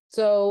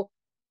 So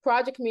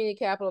Project Community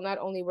Capital not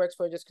only works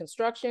for just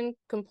construction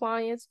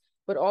compliance,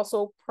 but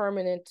also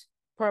permanent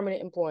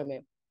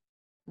employment.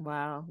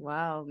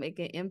 Wow. Make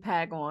an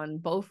impact on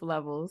both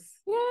levels.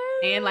 Yeah.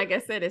 And like I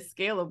said, it's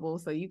scalable.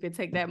 So you could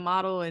take that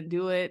model and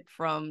do it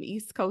from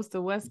East Coast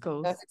to West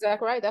Coast. That's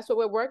exactly right. That's what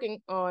we're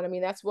working on. I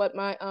mean, that's what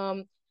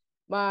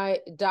my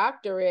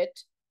doctorate,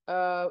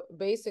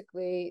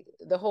 basically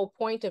the whole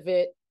point of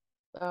it,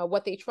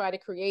 what they try to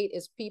create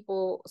is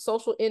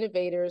social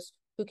innovators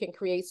who can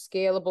create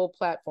scalable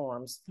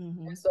platforms.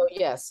 So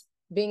yes,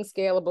 being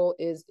scalable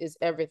is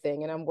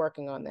everything. And I'm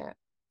working on that.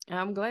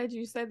 I'm glad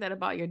you said that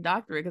about your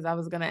doctorate, because I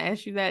was going to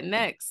ask you that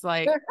next.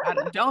 Like, I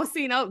don't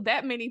see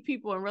that many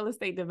people in real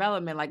estate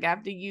development. Like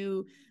after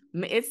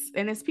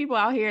it's people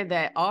out here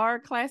that are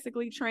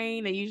classically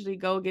trained. They usually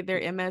go get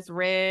their MS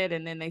read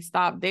and then they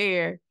stop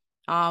there.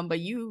 But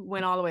you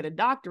went all the way to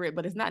doctorate,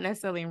 but it's not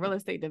necessarily in real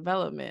estate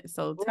development.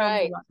 So tell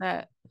me about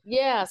that.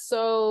 Yeah.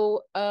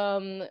 So,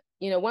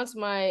 once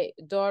my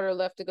daughter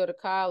left to go to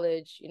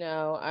college,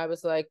 I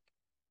was like,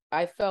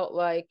 I felt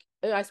like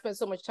I spent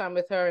so much time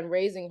with her and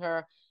raising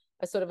her.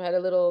 I sort of had a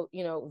little,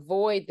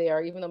 void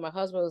there, even though my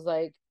husband was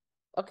like,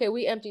 okay,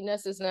 we empty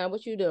nesters now.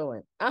 What you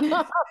doing? But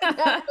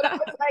I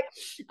was like,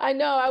 I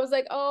know. I was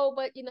like, oh,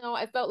 but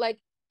I felt like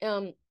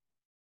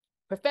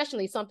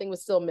professionally something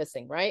was still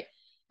missing, right?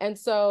 And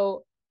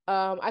so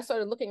I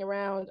started looking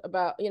around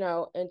about,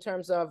 in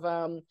terms of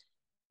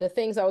the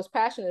things I was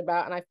passionate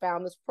about, and I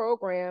found this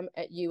program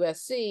at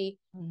USC,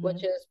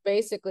 which is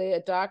basically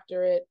a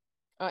doctorate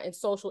in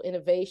social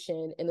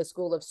innovation in the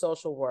School of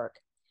Social Work.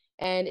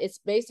 And it's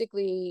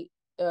basically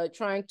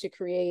trying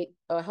to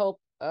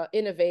help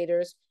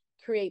innovators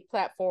create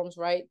platforms,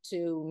 right,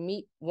 to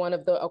meet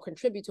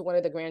contribute to one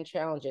of the grand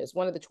challenges,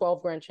 one of the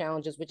 12 grand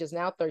challenges, which is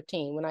now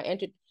 13. When I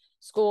entered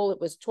school, it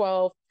was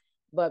 12,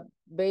 but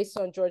based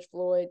on George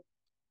Floyd,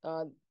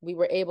 we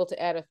were able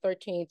to add a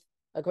 13th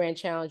grand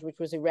challenge, which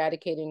was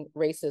eradicating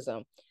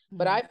racism.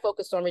 But I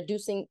focused on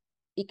reducing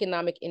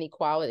economic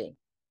inequality.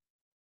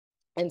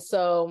 And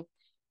so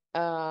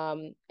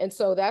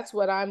that's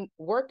what I'm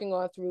working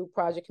on through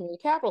Project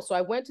Community Capital. So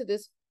I went to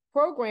this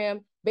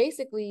program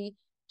basically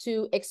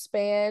to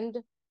expand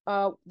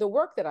the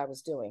work that I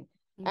was doing.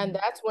 And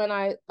that's when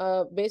I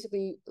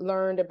basically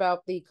learned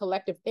about the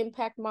collective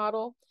impact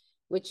model,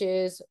 which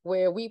is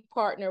where we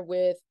partner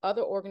with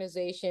other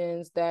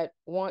organizations that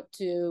want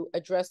to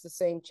address the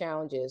same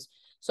challenges.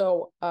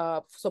 So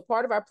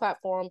part of our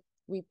platform,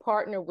 we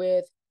partner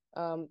with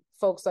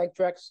folks like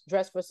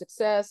Dress for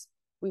Success.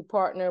 We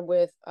partner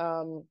with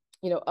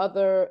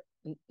other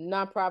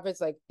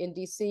nonprofits like in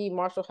DC,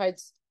 Marshall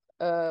Heights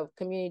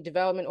Community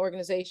Development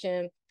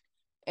Organization.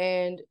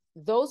 And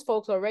those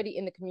folks are already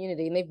in the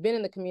community, and they've been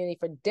in the community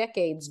for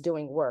decades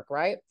doing work,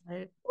 right?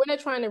 We're not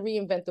trying to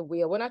reinvent the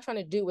wheel. We're not trying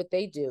to do what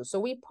they do. So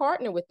we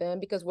partner with them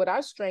because what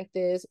our strength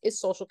is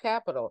social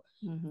capital.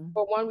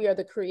 For one, we are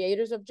the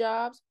creators of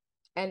jobs,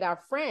 and our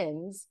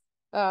friends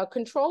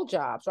control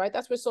jobs, right?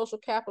 That's where social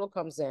capital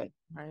comes in.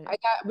 Right.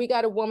 We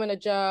got a woman a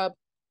job.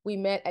 We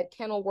met at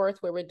Kenilworth,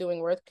 where we're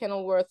doing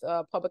Kenilworth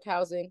Public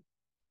Housing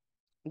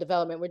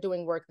Development. We're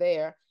doing work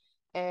there.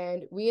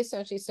 And we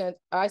essentially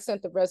I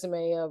sent the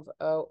resume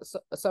of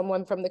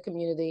someone from the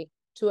community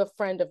to a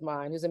friend of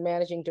mine who's a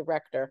managing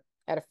director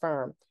at a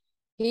firm.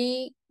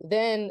 He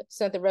then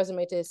sent the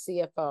resume to his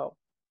CFO.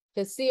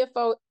 His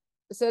CFO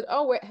said,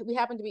 oh, we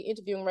happen to be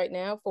interviewing right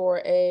now for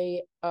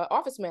a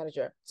office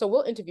manager. So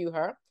we'll interview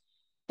her.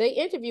 They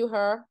interview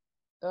her.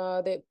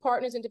 The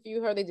partners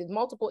interview her. They did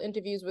multiple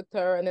interviews with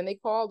her. And then they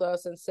called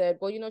us and said,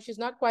 well, she's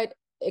not quite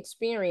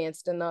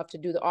experienced enough to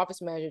do the office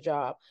manager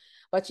job,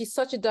 but she's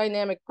such a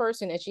dynamic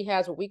person, and she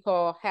has what we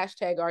call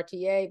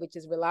 #RTA, which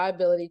is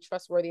reliability,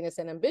 trustworthiness,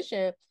 and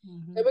ambition,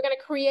 that we're going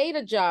to create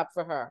a job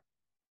for her.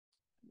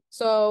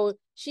 So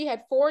she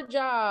had 4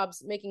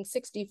 jobs making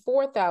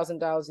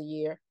 $64,000 a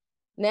year.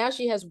 Now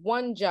she has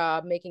 1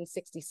 job making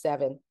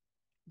 $67,000.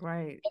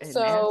 Right. And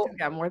so she's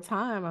got more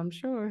time, I'm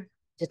sure,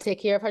 to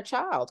take care of her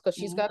child, because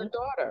she's got a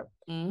daughter.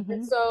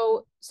 And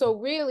so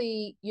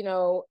really,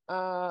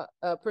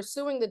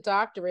 pursuing the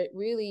doctorate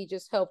really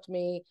just helped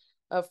me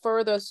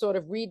further sort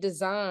of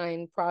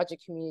redesign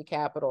Project Community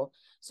Capital.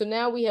 So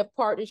now we have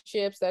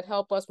partnerships that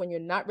help us when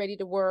you're not ready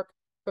to work,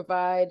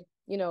 provide,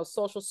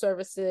 social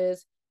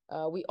services.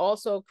 We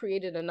also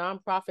created a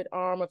nonprofit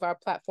arm of our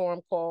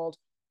platform called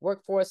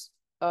WFL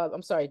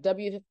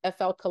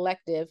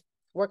Collective.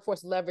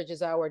 Workforce Leverage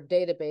is our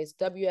database.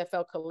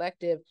 WFL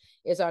Collective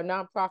is our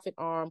nonprofit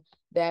arm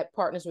that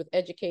partners with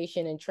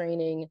education and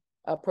training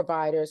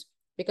providers.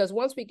 Because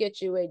once we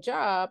get you a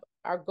job,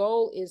 our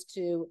goal is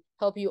to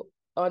help you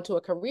onto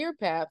a career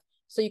path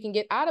so you can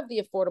get out of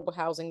the affordable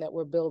housing that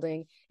we're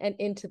building and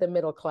into the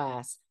middle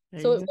class.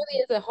 So it really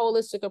is a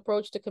holistic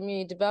approach to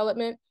community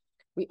development.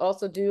 We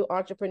also do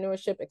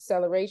entrepreneurship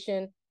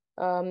acceleration.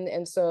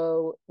 And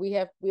so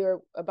we're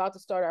about to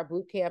start our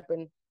boot camp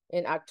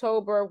in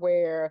October,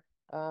 where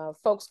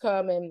folks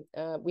come and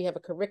we have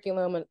a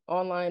curriculum, an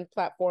online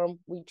platform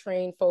we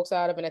train folks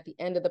out of, and at the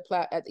end of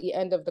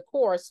the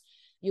course,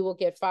 you will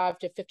get $5,000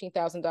 to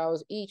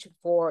 $15,000 each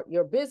for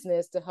your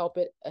business to help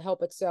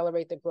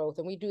accelerate the growth.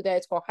 And we do that.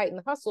 It's called Heighten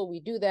the Hustle. We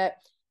do that.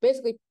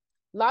 Basically,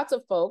 lots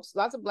of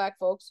Black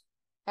folks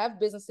have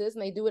businesses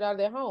and they do it out of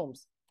their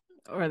homes.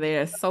 Or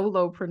they're a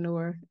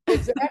solopreneur.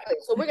 Exactly.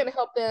 So we're going to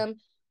help them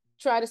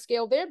try to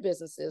scale their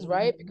businesses,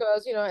 right?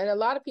 Because, and a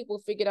lot of people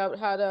figured out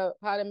how to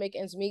make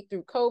ends meet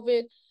through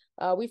COVID.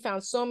 We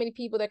found so many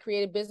people that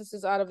created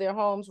businesses out of their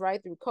homes, right,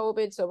 through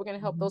COVID. So we're going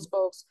to help those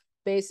folks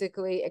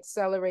basically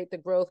accelerate the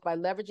growth by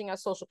leveraging our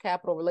social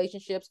capital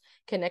relationships,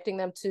 connecting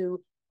them to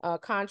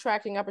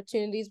contracting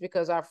opportunities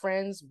because our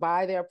friends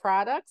buy their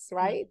products,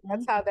 right?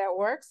 That's how that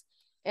works.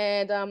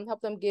 And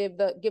help them give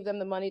them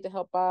the money to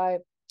help buy,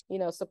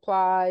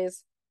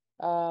 supplies,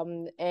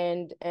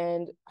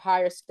 and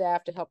hire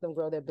staff to help them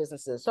grow their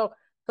businesses. So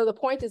the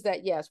point is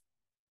that, yes,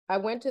 I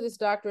went to this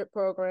doctorate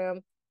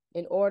program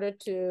in order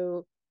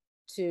to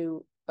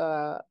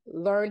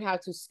learn how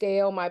to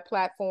scale my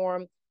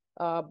platform,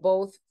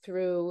 both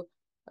through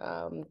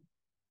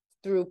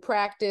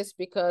practice,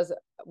 because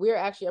we're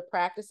actually a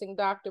practicing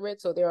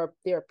doctorate. So there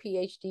are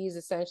PhDs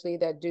essentially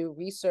that do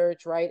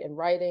research, right, and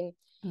writing.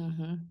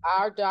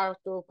 Our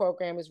doctoral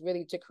program is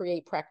really to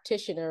create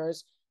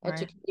practitioners and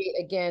to create,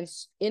 again,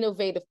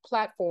 innovative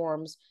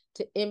platforms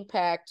to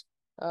impact,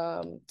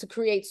 to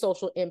create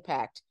social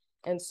impact.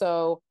 And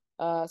so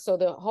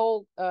the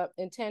whole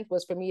intent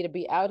was for me to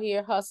be out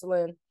here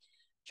hustling,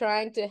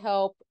 trying to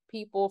help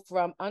people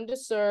from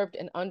underserved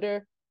and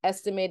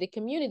underestimated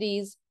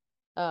communities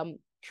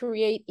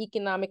create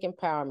economic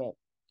empowerment.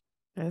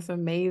 That's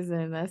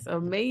amazing.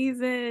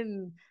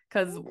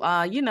 Because,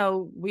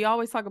 we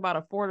always talk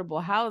about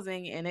affordable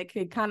housing, and it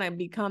could kind of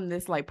become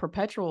this like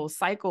perpetual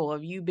cycle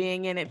of you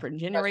being in it from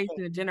generation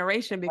to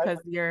generation because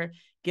you're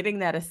getting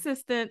that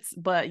assistance,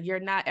 but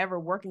you're not ever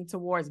working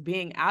towards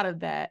being out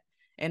of that.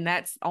 And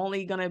that's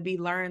only going to be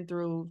learned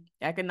through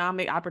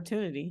economic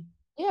opportunity.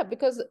 Yeah,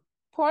 because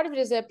part of it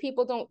is that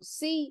people don't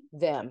see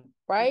them,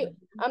 right?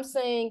 I'm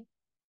saying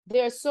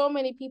there are so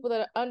many people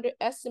that are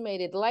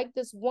underestimated, like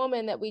this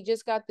woman that we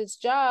just got this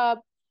job,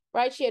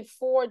 right? She had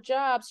 4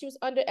 jobs. She was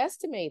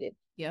underestimated.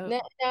 Yeah.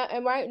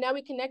 Now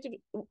we connected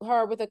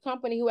her with a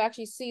company who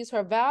actually sees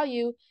her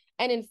value.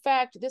 And in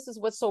fact, this is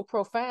what's so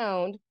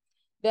profound,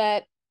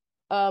 that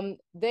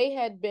they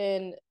had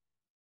been,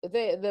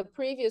 the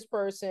previous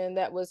person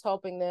that was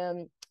helping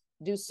them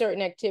do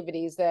certain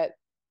activities that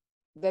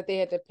they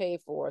had to pay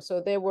for.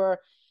 So there were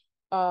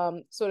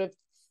sort of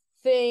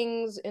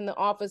things in the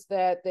office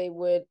that they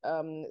would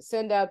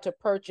send out to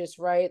purchase,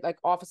 right? Like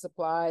office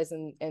supplies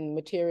and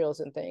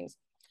materials and things.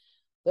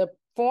 The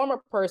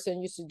former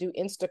person used to do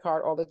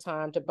Instacart all the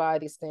time to buy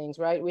these things,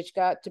 right? Which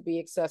got to be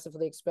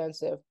excessively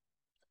expensive.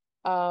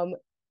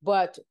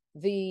 But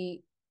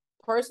the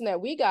person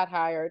that we got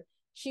hired,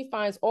 she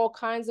finds all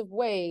kinds of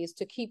ways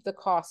to keep the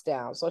cost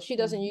down. So she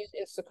doesn't use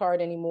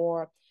Instacart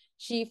anymore.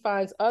 She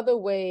finds other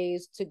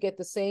ways to get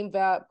the same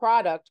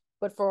product,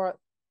 but for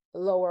a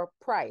lower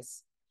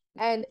price.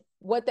 And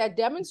what that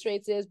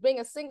demonstrates is being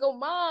a single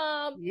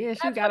mom. Yeah,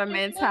 she's got a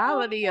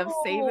mentality of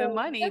saving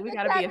money. We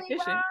got to be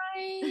efficient.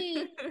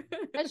 Right.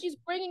 And she's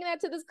bringing that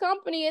to this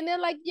company. And they're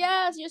like,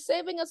 yes, you're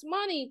saving us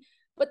money.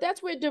 But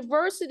that's where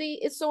diversity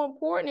is so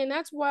important. And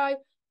that's why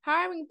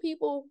hiring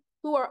people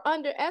who are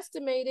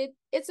underestimated,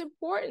 it's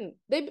important.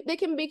 They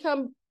can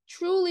become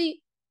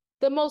truly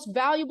the most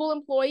valuable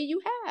employee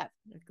you have.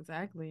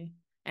 Exactly.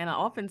 And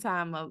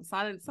oftentimes,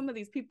 some of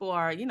these people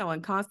are,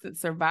 in constant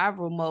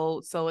survival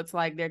mode. So it's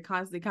like they're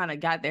constantly kind of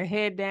got their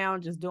head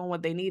down, just doing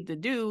what they need to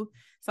do.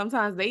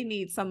 Sometimes they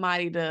need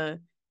somebody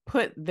to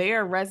put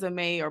their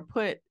resume or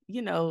put,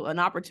 an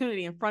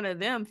opportunity in front of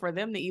them for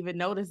them to even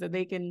notice that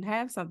they can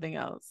have something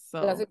else.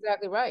 So that's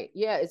exactly right.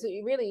 Yeah,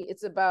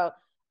 it's about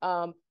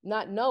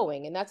not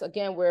knowing. And that's,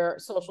 again, where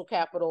social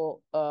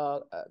capital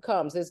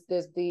comes.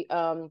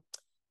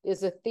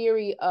 There's a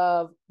theory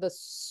of the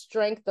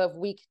strength of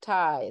weak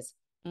ties.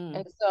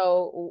 And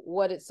so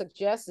what it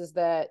suggests is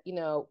that,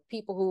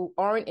 people who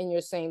aren't in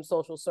your same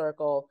social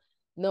circle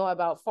know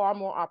about far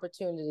more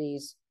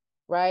opportunities,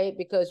 right?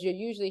 Because you're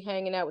usually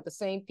hanging out with the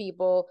same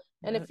people.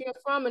 And if you're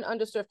from an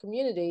underserved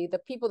community, the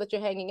people that you're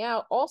hanging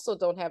out also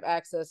don't have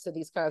access to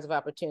these kinds of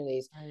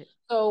opportunities. Right.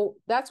 So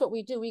that's what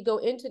we do. We go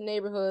into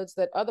neighborhoods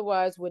that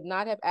otherwise would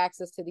not have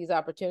access to these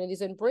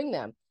opportunities and bring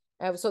them.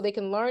 and so they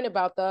can learn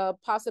about the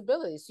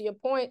possibilities. To your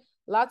point,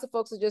 lots of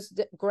folks are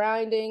just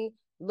grinding,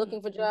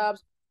 looking for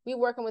jobs. We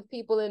working with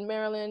people in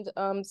Maryland,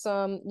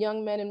 some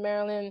young men in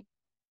Maryland.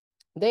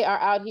 They are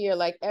out here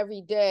like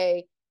every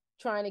day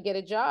trying to get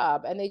a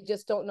job, and they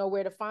just don't know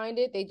where to find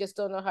it. They just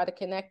don't know how to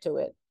connect to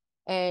it.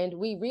 And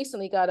we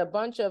recently got a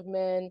bunch of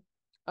men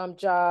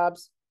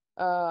jobs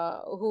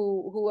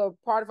who are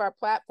part of our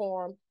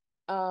platform,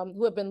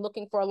 who have been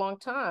looking for a long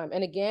time.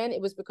 And again,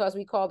 it was because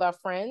we called our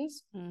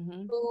friends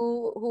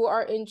who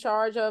are in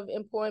charge of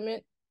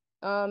employment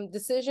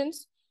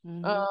decisions.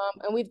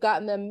 And we've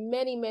gotten them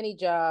many, many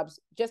jobs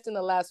just in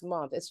the last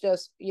month. It's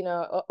just,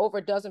 over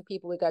a dozen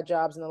people we got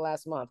jobs in the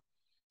last month.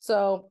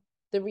 So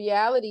the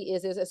reality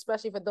is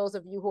especially for those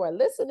of you who are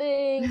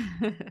listening,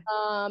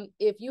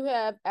 if you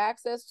have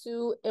access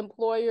to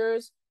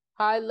employers,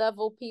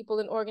 high-level people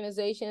and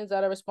organizations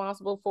that are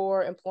responsible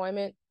for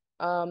employment,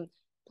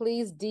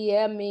 please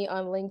DM me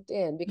on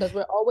LinkedIn, because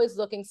we're always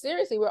looking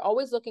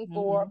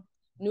for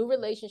new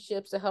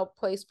relationships to help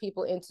place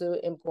people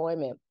into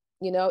employment.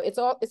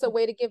 It's a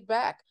way to give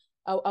back.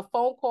 A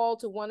phone call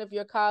to one of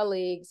your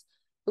colleagues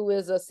who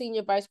is a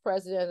senior vice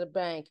president at a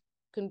bank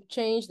can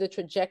change the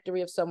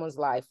trajectory of someone's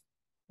life.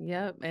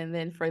 Yep. And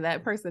then for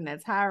that person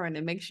that's hiring,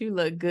 it makes you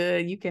look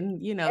good. You can,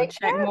 Exactly.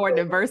 check more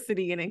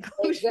diversity and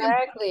inclusion.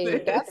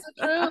 Exactly. That's the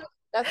truth.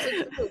 That's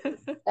the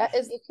truth. That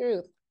is the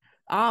truth.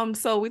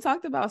 So we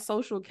talked about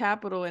social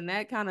capital, and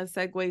that kind of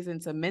segues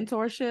into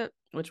mentorship,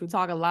 which we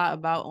talk a lot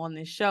about on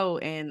this show.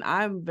 And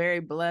I'm very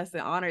blessed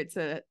and honored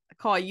to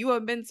call you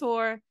a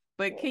mentor.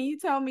 But can you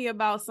tell me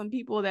about some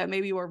people that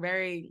maybe were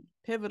very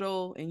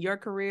pivotal in your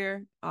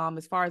career,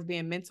 as far as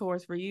being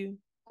mentors for you?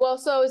 Well,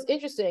 so it's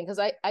interesting because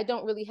I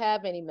don't really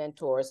have any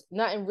mentors,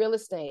 not in real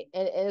estate.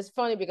 And it's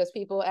funny because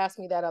people ask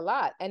me that a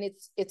lot, and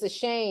it's a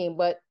shame,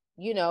 but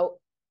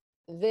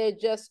there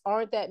just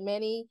aren't that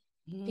many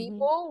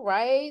people,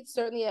 right?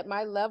 Certainly at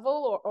my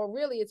level, or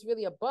really, it's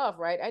really above,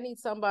 right? I need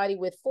somebody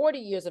with 40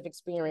 years of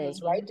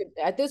experience, right?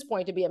 At this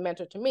point, to be a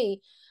mentor to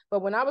me.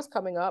 But when I was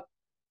coming up,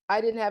 I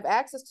didn't have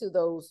access to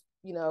those,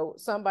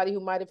 somebody who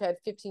might have had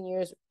 15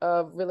 years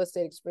of real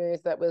estate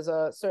experience that was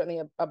certainly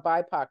a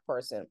BIPOC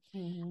person.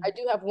 I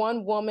do have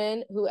one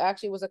woman who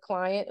actually was a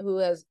client who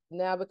has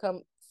now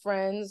become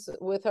friends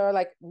with her,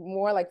 like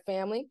more like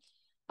family.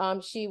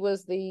 She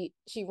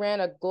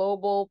ran a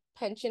global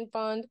pension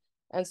fund.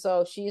 And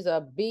so she's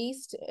a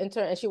beast and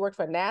she worked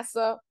for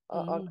NASA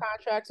on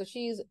contract. So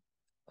she's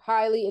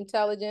highly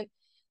intelligent.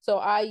 So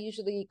I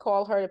usually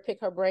call her to pick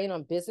her brain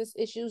on business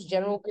issues,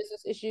 general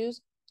business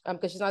issues,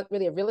 because she's not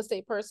really a real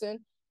estate person,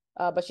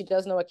 but she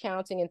does know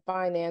accounting and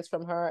finance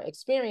from her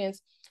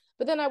experience.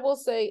 But then I will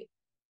say,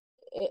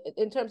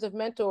 in terms of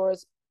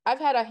mentors, I've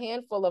had a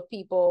handful of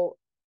people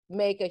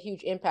make a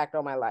huge impact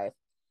on my life.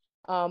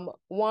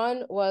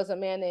 One was a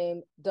man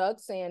named Doug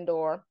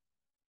Sandor,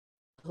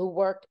 who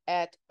worked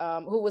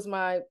who was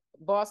my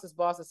boss's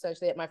boss,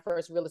 essentially, at my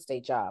first real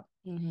estate job.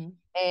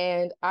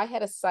 And I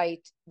had a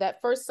site,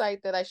 that first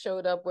site that I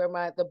showed up where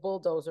the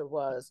bulldozer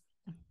was.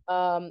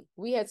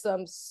 We had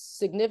some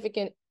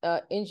significant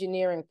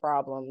engineering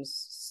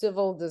problems,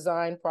 civil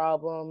design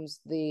problems.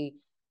 The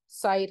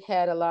site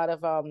had a lot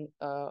of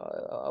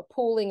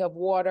pooling of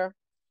water.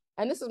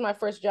 And this is my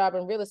first job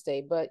in real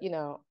estate. But,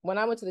 when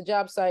I went to the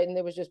job site and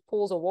there was just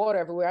pools of water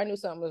everywhere, I knew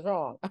something was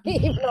wrong.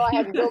 Even though I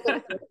hadn't built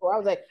it before, I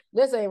was like,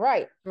 this ain't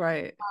right.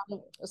 Right.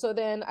 So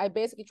then I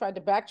basically tried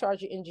to back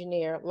charge the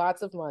engineer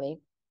lots of money.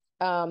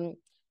 And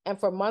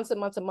for months and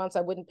months and months,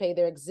 I wouldn't pay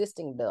their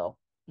existing bill,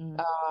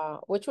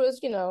 which was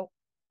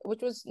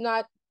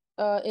not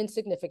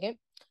insignificant.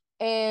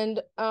 And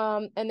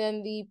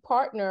then the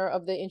partner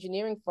of the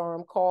engineering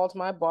firm called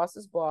my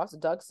boss's boss,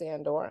 Doug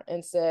Sandor,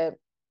 and said,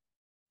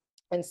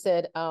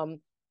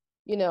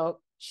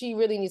 she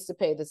really needs to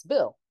pay this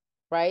bill,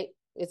 right?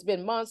 It's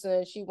been months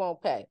and she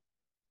won't pay.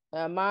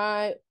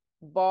 My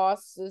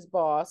boss's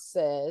boss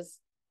says,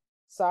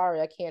 sorry,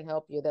 I can't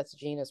help you. That's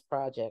Gina's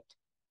project.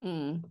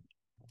 So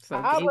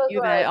I gave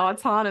you that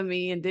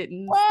autonomy and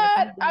didn't.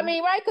 What? I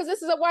mean, right? Because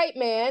this is a white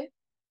man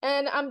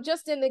and I'm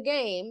just in the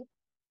game.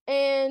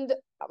 And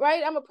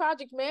right, I'm a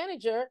project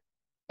manager.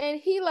 And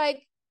he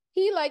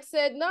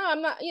said, no,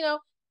 I'm not,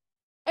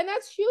 and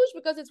that's huge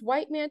because it's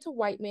white man to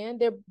white man.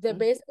 They're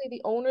basically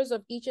the owners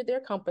of each of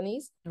their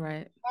companies.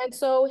 Right. And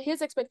so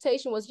his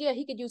expectation was,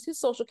 he could use his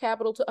social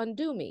capital to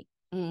undo me.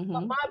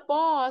 But my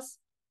boss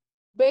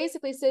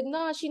basically said,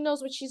 no, she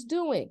knows what she's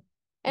doing.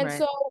 And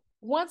so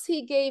once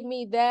he gave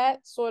me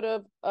that sort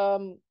of,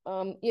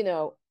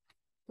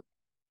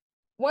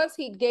 once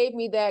he gave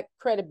me that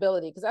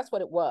credibility, because that's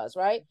what it was,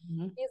 right?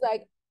 He's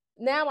like,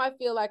 now I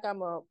feel like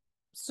I'm a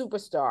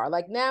superstar.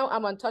 Like now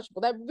I'm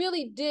untouchable. That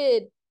really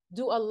did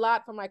do a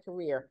lot for my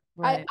career.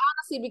 Right. I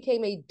honestly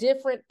became a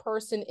different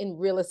person in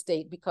real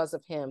estate because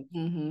of him.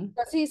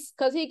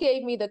 Because he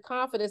gave me the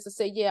confidence to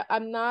say,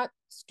 I'm not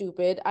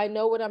stupid. I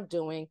know what I'm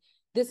doing.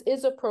 this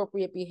is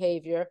appropriate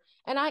behavior,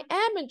 and I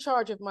am in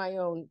charge of my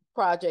own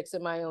projects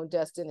and my own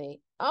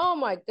destiny. Oh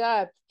my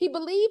God, he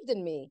believed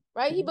in me,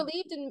 right? He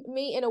believed in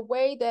me in a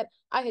way that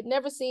I had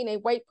never seen a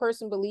white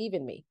person believe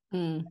in me.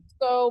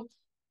 So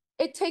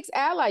it takes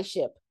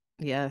allyship.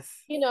 Yes.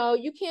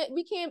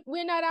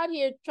 We're not out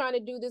here trying to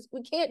do this.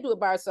 We can't do it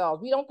by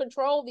ourselves. We don't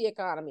control the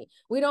economy.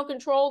 We don't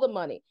control the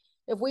money.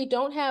 If we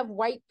don't have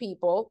white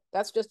people,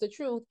 that's just the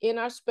truth, in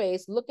our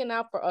space, looking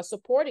out for us,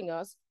 supporting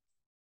us,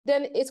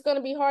 then it's going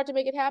to be hard to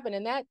make it happen.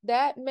 And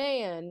that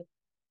man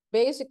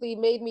basically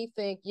made me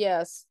think,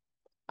 yes,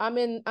 I'm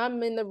in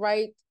the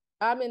right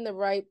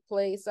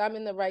place. I'm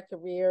in the right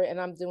career,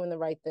 and I'm doing the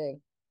right thing.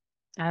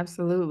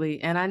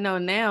 Absolutely. And I know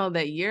now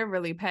that you're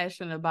really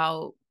passionate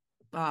about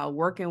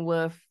working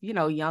with,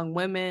 young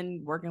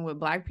women, working with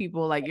Black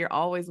people. Like, you're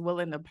always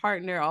willing to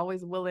partner,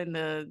 always willing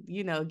to,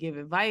 give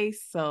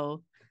advice.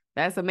 So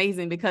that's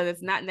amazing, because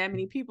it's not that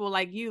many people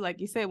like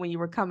you said, when you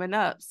were coming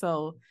up.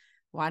 So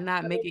why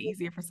not make it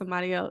easier for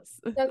somebody else?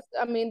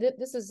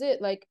 This is it.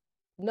 Like,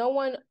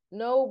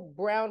 no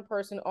brown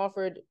person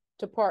offered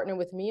to partner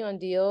with me on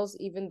deals,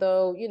 even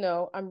though,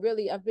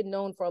 I've been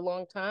known for a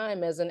long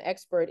time as an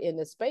expert in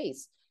this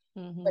space.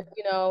 But,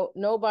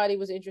 nobody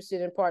was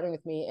interested in partnering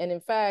with me. And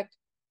in fact,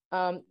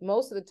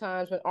 most of the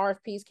times when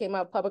RFPs came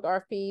out, public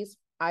RFPs,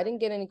 I didn't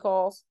get any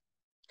calls.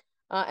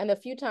 And the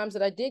few times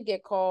that I did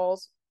get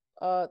calls,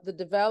 the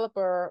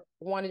developer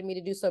wanted me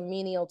to do some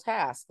menial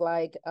task,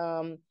 like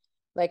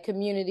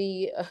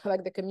community,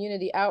 like the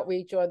community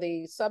outreach or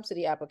the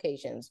subsidy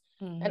applications.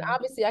 And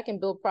obviously I can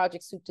build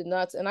projects soup to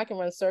nuts, and I can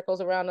run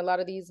circles around a lot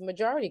of these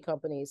majority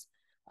companies.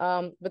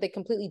 But they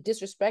completely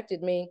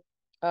disrespected me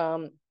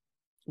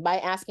by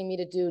asking me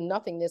to do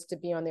nothingness to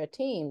be on their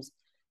teams.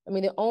 I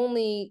mean,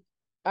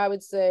 I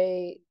would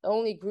say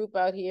only group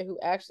out here who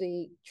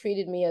actually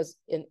treated me as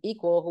an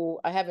equal, who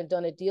I haven't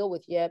done a deal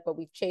with yet, but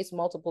we've chased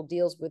multiple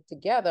deals with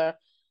together,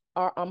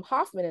 are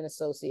Hoffman and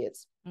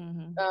Associates.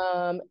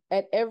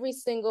 At every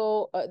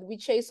single, we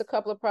chased a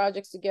couple of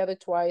projects together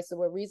twice. There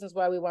were reasons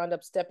why we wound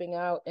up stepping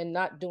out and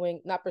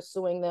not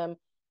pursuing them.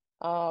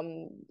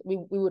 We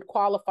would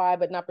qualify,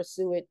 but not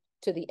pursue it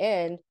to the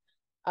end.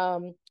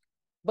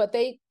 But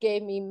they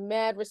gave me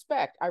mad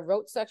respect. I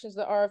wrote sections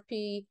of the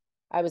RFP.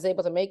 I was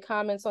able to make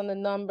comments on the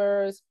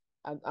numbers,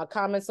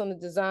 comments on the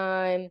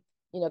design,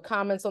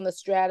 comments on the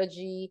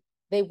strategy.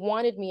 They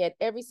wanted me at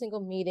every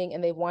single meeting,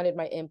 and they wanted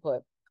my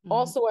input.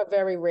 Also a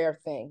very rare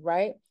thing,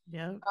 right?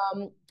 Yeah.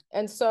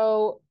 And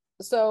so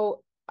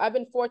I've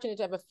been fortunate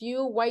to have a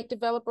few white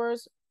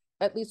developers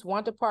at least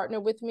want to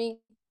partner with me.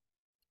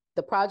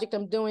 The project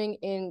I'm doing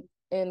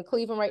in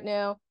Cleveland right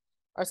now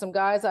are some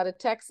guys out of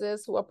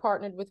Texas who are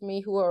partnered with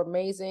me, who are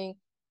amazing.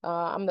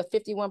 I'm the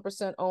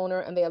 51%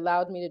 owner, and they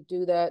allowed me to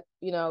do that,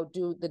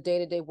 do the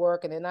day-to-day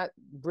work, and they're not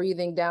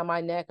breathing down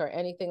my neck or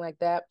anything like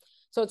that.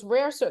 So it's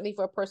rare, certainly,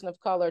 for a person of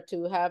color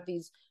to have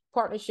these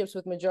partnerships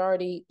with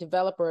majority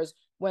developers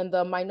when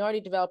the minority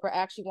developer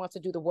actually wants to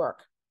do the work,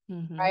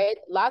 right?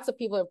 Lots of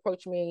people have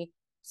approached me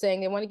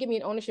saying they want to give me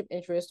an ownership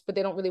interest, but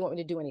they don't really want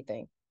me to do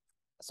anything.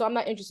 So I'm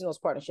not interested in those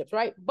partnerships,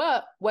 right?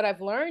 But what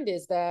I've learned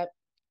is that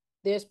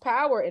there's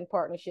power in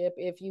partnership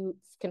if you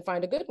can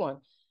find a good one.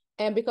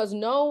 And because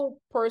no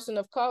person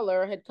of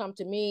color had come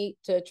to me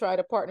to try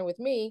to partner with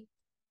me,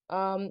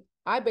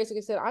 I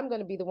basically said, I'm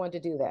going to be the one to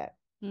do that.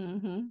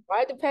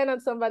 I depend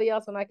on somebody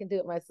else when I can do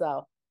it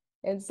myself.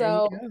 And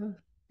so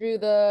through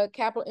the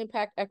Capital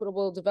Impact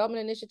Equitable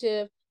Development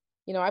Initiative,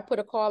 I put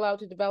a call out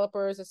to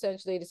developers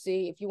essentially to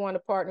see if you want to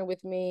partner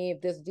with me,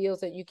 if there's deals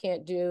that you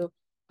can't do,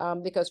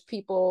 because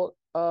people,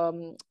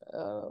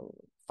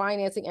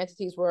 financing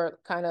entities were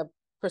kind of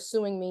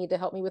pursuing me to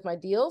help me with my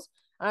deals.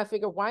 And I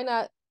figured, why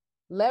not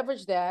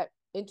leverage that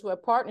into a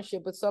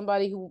partnership with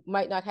somebody who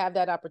might not have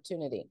that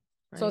opportunity?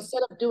 Right. So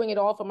instead of doing it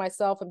all for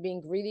myself and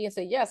being greedy and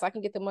say, yes, I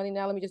can get the money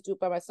now, let me just do it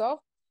by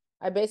myself,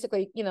 I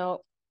basically,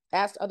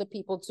 asked other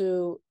people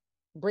to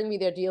bring me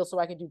their deals so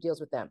I could do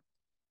deals with them.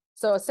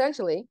 So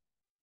essentially,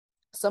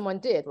 someone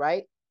did,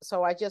 right?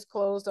 So I just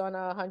closed on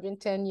a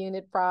 110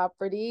 unit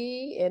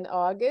property in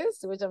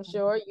August, which I'm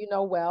sure you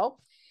know well.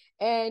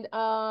 And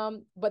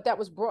but that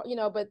was brought,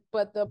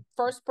 but the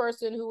first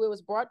person who it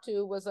was brought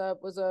to was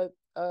a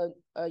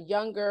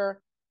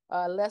younger,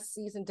 less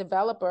seasoned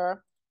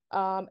developer.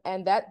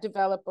 And that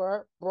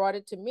developer brought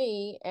it to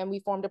me, and we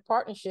formed a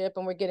partnership,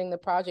 and we're getting the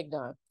project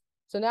done.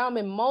 So now I'm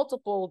in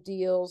multiple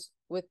deals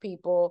with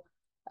people,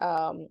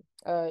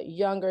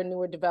 younger,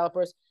 newer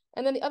developers.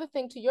 And then the other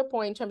thing, to your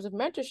point, in terms of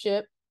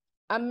mentorship,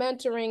 I'm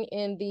mentoring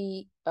in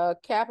the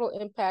Capital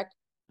Impact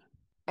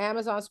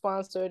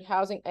Amazon-sponsored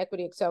Housing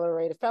Equity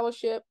Accelerator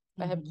Fellowship.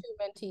 I have 2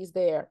 mentees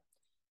there.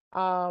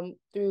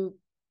 Through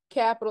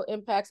Capital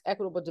Impact's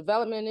Equitable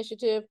Development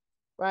Initiative,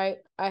 right?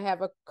 I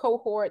have a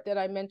cohort that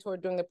I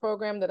mentored during the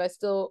program that I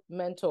still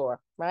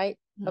mentor, right?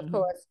 Of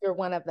course, you're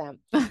one of them.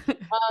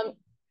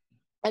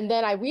 And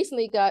then I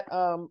recently got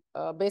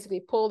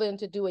basically pulled in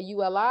to do a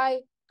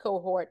ULI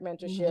cohort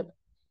mentorship.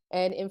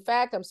 And in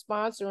fact, I'm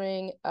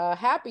sponsoring a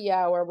happy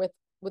hour with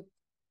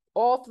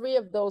all 3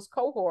 of those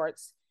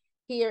cohorts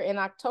here in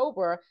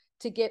October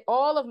to get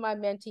all of my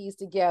mentees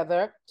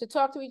together to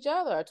talk to each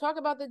other, talk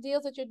about the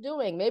deals that you're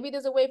doing. Maybe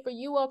there's a way for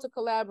you all to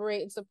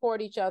collaborate and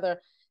support each other,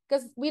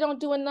 because we don't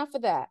do enough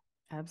of that.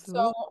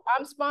 Absolutely. So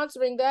I'm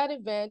sponsoring that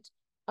event,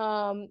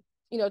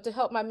 to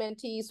help my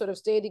mentees sort of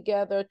stay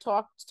together,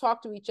 talk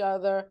to each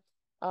other,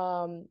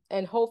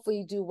 and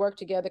hopefully do work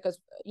together, because,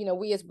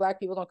 we as Black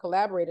people don't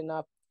collaborate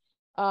enough.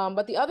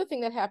 But the other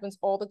thing that happens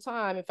all the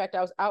time, in fact,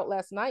 I was out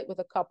last night with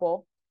a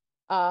couple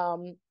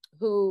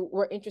who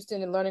were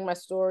interested in learning my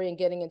story and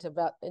getting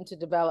into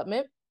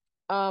development.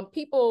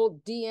 People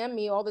DM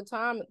me all the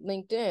time at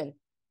LinkedIn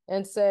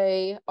and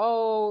say,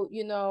 oh,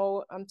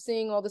 I'm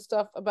seeing all this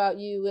stuff about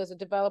you as a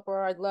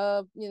developer. I'd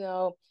love,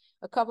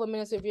 a couple of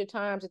minutes of your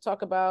time to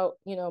talk about,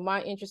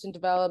 my interest in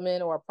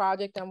development or a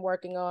project I'm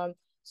working on.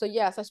 So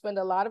yes, I spend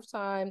a lot of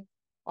time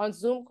on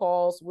Zoom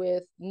calls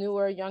with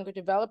newer, younger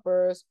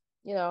developers,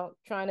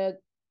 trying to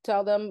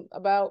tell them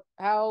about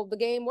how the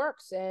game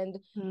works and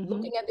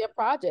looking at their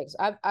projects.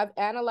 I've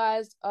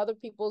analyzed other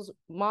people's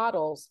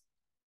models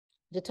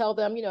to tell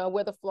them,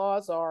 where the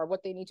flaws are,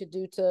 what they need to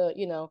do to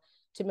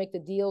make the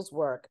deals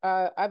work.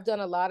 I've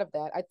done a lot of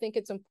that. I think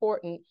it's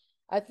important.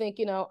 I think,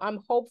 I'm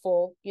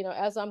hopeful,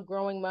 as I'm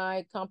growing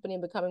my company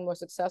and becoming more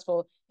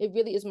successful, it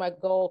really is my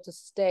goal to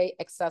stay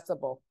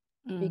accessible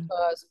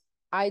because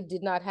I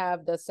did not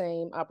have the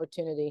same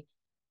opportunity.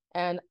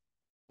 And,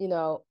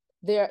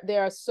 there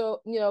are so,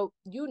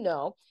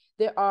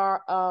 there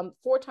are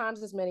 4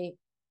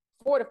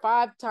 to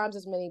 5 times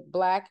as many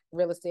Black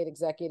real estate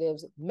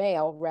executives,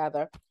 male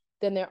rather,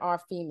 than there are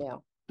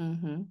female.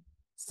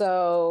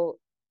 So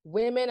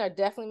women are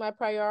definitely my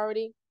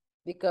priority,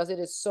 because it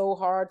is so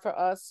hard for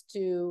us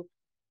to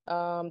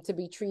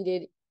be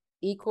treated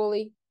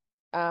equally.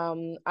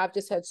 I've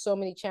just had so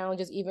many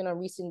challenges, even on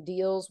recent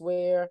deals,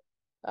 where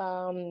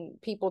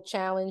people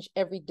challenge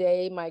every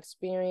day my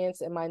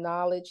experience and my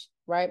knowledge,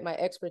 right? My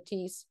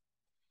expertise.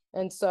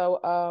 And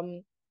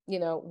so,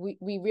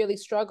 we really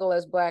struggle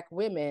as Black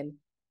women,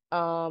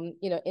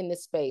 in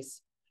this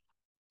space.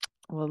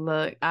 Well,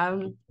 look,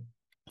 I'm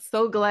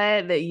so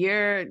glad that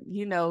you're,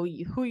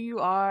 who you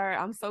are.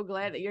 I'm so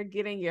glad that you're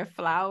getting your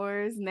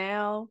flowers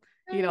now.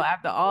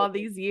 After all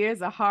these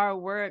years of hard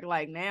work,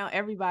 like now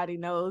everybody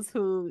knows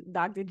who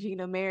Dr.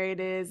 Gina Merritt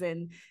is,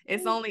 and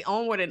it's only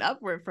onward and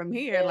upward from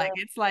here. Yeah, like,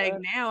 it's like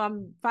now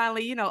I'm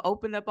finally,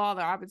 opened up all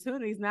the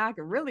opportunities. Now I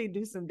can really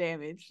do some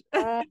damage.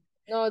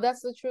 No,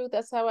 that's the truth.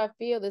 That's how I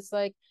feel. It's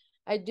like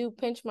I do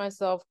pinch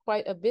myself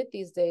quite a bit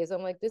these days.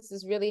 I'm like, this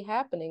is really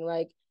happening.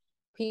 Like,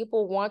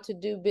 people want to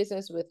do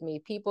business with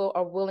me. People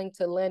are willing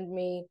to lend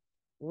me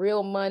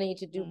real money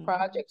to do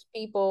projects.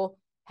 People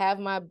have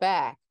my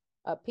back.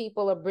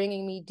 People are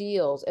bringing me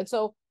deals. And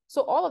so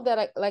all of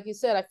that, like you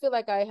said, I feel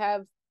like I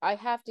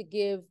have to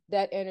give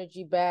that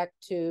energy back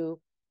to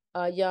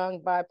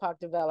young BIPOC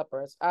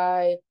developers.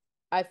 I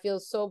feel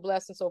so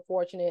blessed and so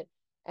fortunate.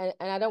 And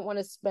I don't want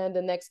to spend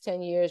the next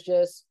 10 years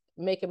just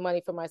making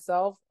money for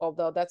myself,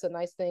 although that's a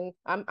nice thing.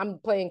 I'm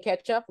playing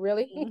catch up,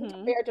 really,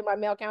 compared to my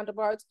male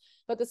counterparts.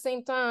 But at the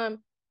same time,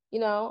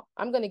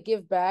 I'm going to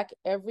give back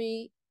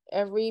every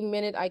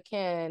minute I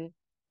can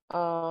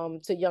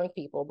to young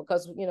people,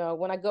 because,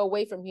 when I go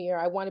away from here,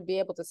 I want to be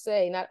able to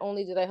say, not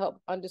only did I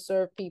help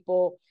underserved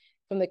people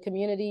from the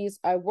communities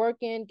I work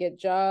in get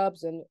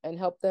jobs and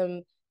help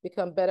them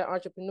become better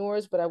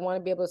entrepreneurs, but I want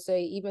to be able to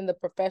say, even the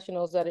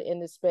professionals that are in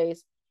this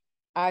space,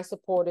 I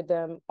supported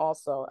them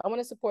also. I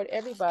want to support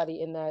everybody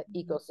in that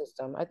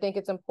ecosystem. I think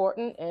it's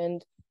important.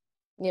 And,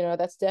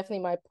 that's definitely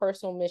my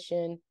personal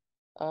mission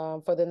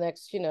for the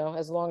next,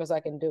 as long as I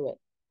can do it.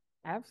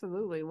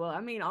 Absolutely. Well, I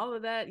mean, all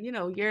of that,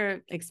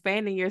 you're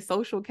expanding your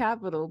social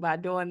capital by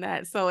doing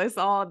that. So it's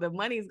all, the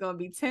money's going to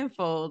be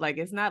tenfold. Like,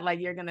 it's not like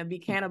you're going to be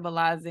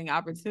cannibalizing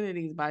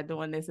opportunities by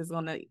doing this. It's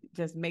going to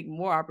just make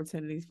more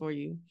opportunities for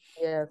you.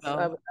 Yes, so,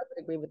 I would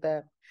agree with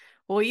that.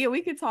 Well, yeah,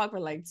 we could talk for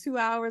like 2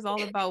 hours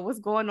all about what's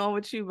going on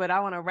with you, but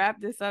I want to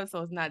wrap this up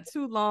so it's not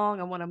too long.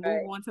 I want to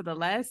move on to the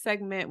last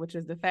segment, which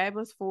is the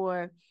Fabulous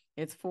Four.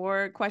 It's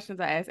 4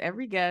 questions I ask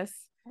every guest.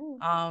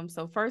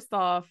 So first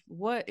off,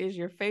 what is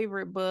your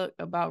favorite book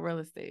about real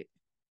estate?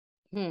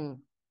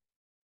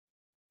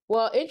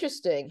 Well,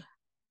 interesting.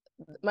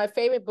 My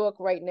favorite book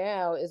right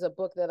now is a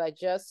book that I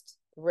just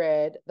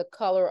read, The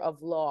Color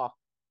of Law.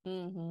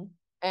 And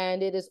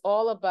it is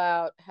all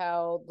about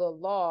how the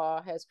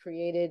law has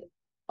created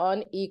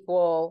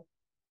unequal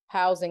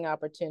housing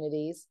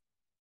opportunities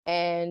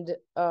and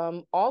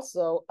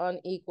also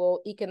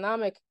unequal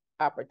economic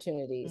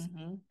opportunities.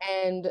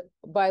 And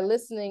by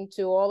listening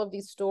to all of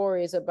these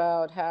stories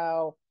about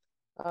how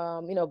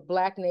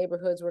Black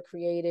neighborhoods were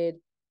created,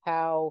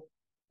 how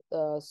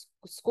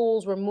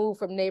schools were moved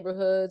from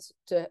neighborhoods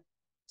to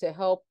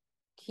help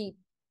keep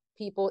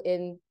people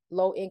in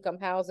low income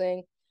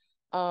housing,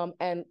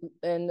 and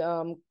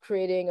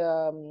creating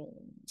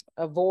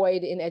a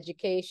void in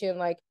education,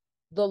 like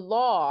the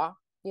law,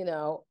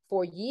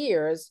 for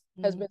years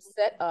has been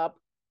set up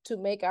to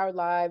make our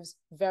lives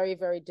very,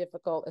 very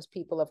difficult as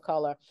people of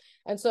color.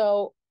 And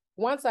so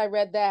once I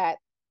read that,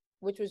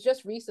 which was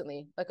just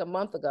recently, like a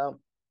month ago,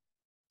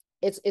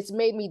 it's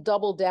made me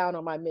double down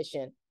on my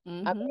mission.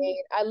 I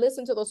mean, I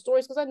listened to those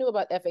stories because I knew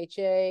about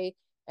FHA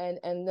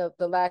and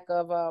the lack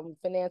of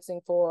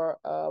financing for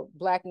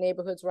Black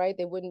neighborhoods, right?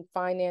 They wouldn't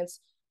finance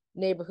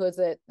neighborhoods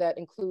that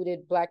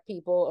included Black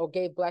people or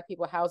gave Black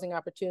people housing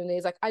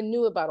opportunities. Like, I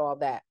knew about all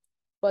that.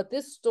 But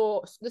this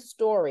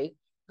story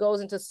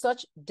goes into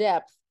such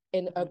depth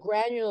in a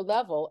granular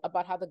level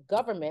about how the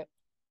government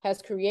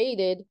has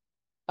created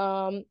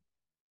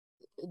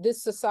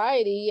this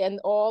society and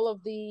all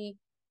of the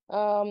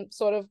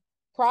sort of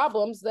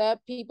problems that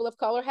people of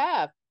color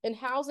have in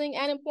housing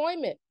and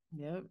employment.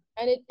 Yep.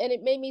 And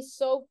it made me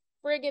so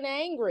friggin'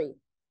 angry.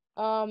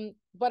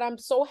 But I'm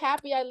so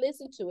happy I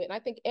listened to it. And I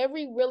think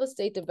every real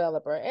estate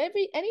developer,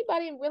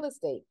 anybody in real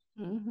estate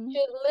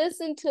should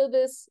listen to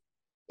this.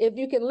 If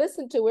you can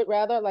listen to it,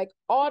 rather, like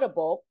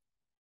Audible,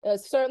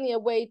 certainly a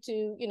way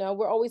to,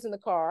 we're always in the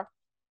car.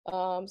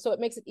 So it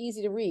makes it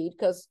easy to read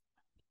because,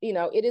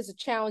 it is a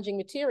challenging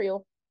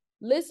material.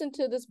 Listen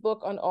to this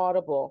book on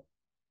Audible,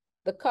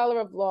 The Color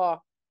of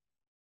Law.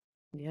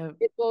 Yeah.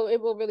 It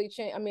will really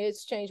change. I mean,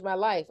 it's changed my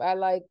life.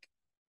 I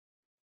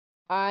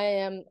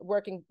am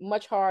working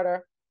much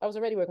harder. I was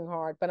already working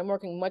hard, but I'm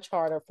working much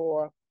harder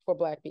for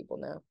Black people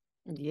now.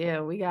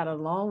 Yeah, we got a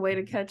long way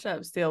to catch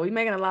up still. We're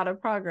making a lot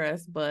of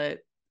progress, but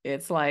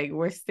it's like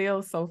we're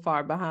still so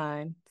far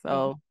behind.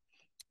 So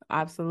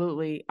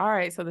absolutely. All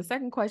right. So the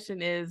second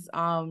question is,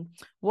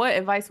 what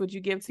advice would you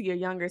give to your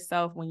younger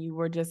self when you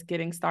were just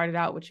getting started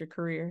out with your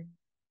career?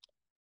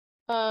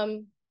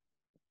 I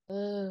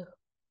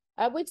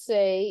would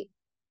say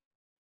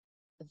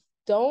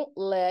don't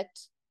let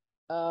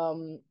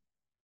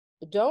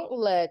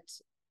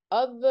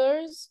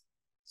others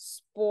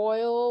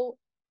spoil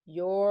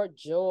your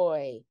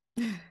joy.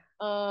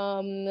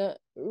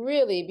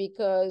 Really,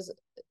 because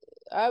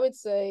I would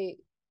say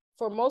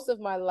for most of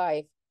my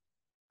life,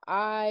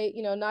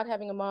 not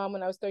having a mom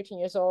when I was 13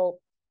 years old,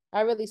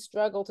 I really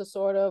struggled to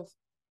sort of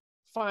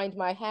find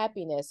my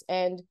happiness.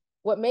 And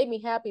what made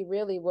me happy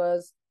really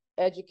was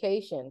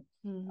education.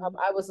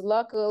 I was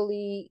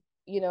luckily,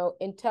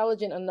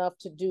 intelligent enough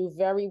to do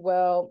very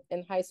well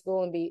in high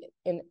school and be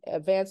in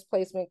advanced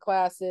placement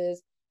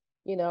classes.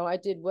 I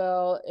did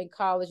well in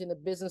college in the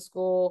business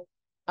school.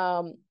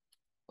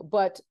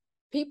 But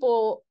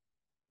people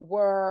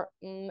were,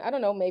 I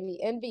don't know,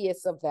 maybe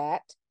envious of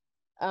that.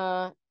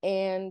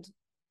 And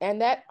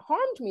that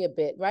harmed me a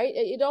bit, right?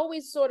 It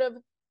always sort of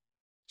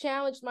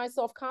challenged my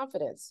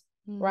self-confidence,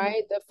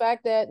 right? The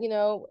fact that,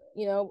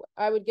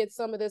 I would get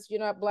some of this, you're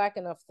not Black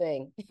enough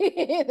thing,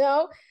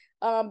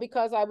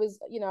 because I was,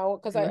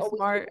 because I always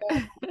smart.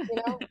 did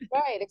well,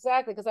 right,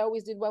 exactly, because I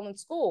always did well in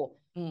school.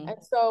 And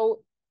so,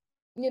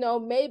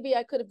 maybe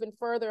I could have been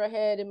further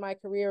ahead in my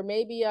career.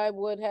 Maybe I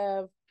would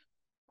have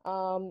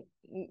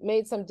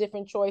made some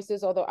different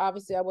choices, although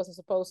obviously I wasn't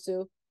supposed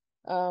to.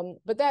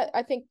 But that,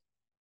 I think,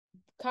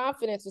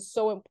 confidence is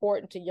so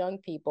important to young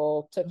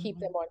people to keep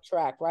them on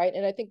track, right?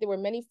 And I think there were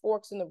many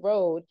forks in the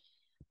road,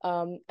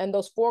 and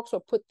those forks were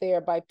put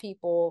there by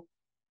people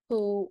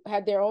who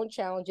had their own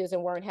challenges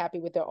and weren't happy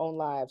with their own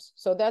lives.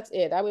 So that's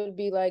it. I would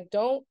be like,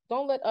 don't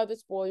let others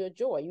spoil your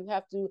joy. You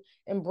have to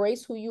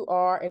embrace who you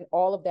are and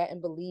all of that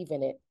and believe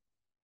in it,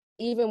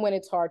 even when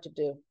it's hard to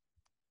do.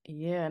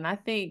 Yeah, and I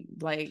think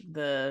like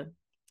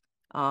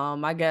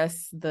I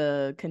guess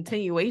the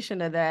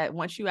continuation of that,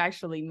 once you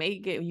actually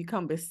make it, you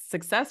become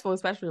successful,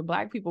 especially with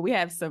Black people, we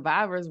have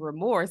survivor's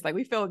remorse. Like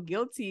we feel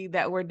guilty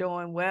that we're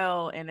doing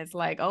well. And it's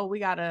like, oh, we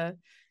gotta,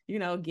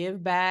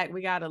 give back.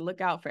 We gotta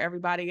look out for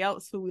everybody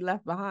else who we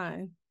left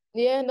behind.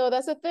 Yeah, no,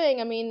 that's the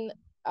thing. I mean,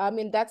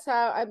 that's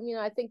how,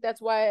 I think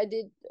that's why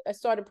I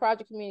started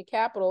Project Community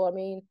Capital. I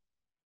mean,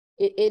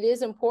 it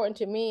is important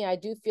to me. I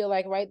do feel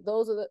like, right,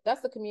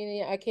 that's the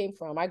community I came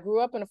from. I grew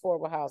up in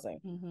affordable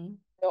housing.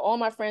 All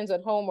my friends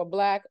at home were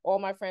Black. All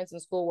my friends in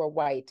school were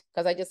white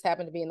because I just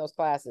happened to be in those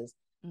classes.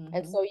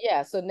 And so,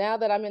 so now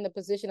that I'm in the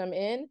position I'm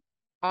in,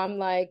 I'm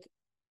like,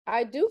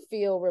 I do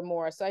feel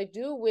remorse. I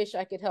do wish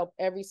I could help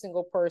every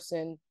single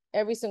person,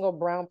 every single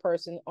brown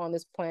person on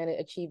this planet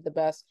achieve the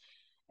best.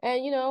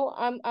 And,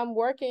 I'm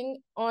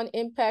working on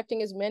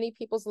impacting as many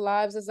people's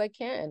lives as I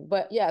can.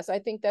 But yes, I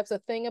think that's a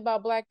thing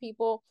about Black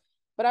people,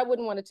 but I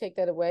wouldn't want to take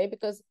that away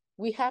because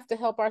we have to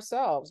help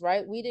ourselves,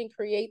 right? We didn't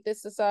create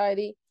this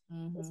society.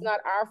 It's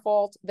not our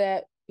fault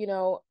that,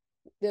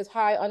 there's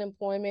high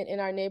unemployment in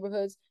our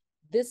neighborhoods.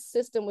 This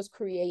system was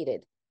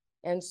created.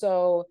 And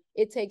so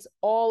it takes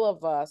all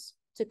of us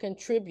to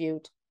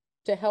contribute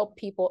to help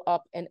people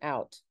up and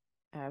out.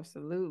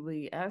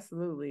 Absolutely.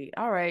 Absolutely.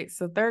 All right.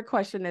 So third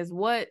question is,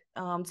 what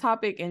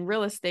topic in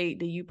real estate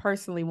do you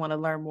personally want to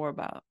learn more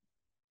about?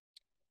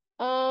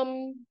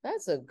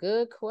 That's a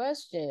good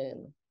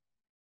question.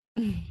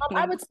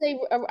 I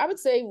would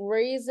say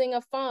raising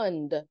a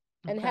fund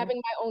and having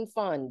my own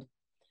fund,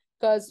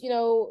 because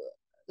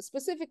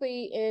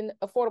specifically in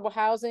affordable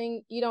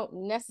housing, you don't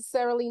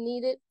necessarily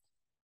need it,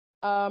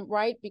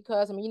 right?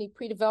 Because you need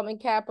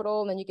pre-development capital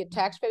and then you get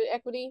tax credit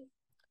equity.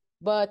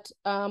 But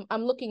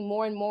I'm looking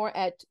more and more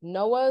at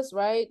NOAAs,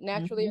 right?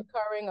 Naturally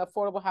occurring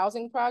affordable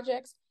housing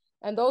projects,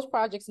 And those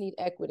projects need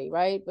equity,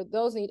 right? But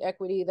those need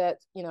equity that,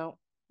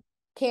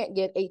 can't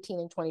get 18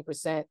 and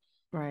 20%,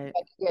 right?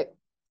 Get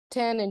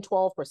 10 and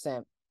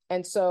 12%.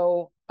 And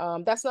so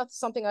that's not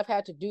something I've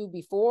had to do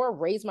before,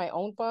 raise my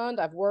own fund.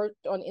 I've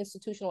worked on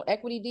institutional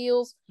equity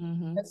deals.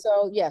 Mm-hmm. And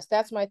so, yes,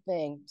 that's my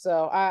thing.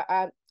 So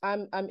I'm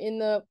in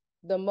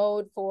the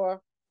mode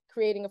for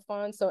creating a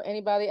fund. So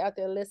anybody out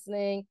there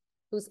listening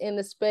who's in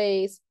the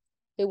space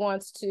who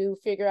wants to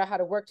figure out how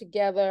to work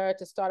together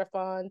to start a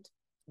fund,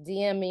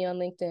 DM me on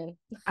LinkedIn.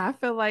 I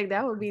feel like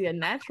that would be the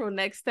natural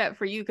next step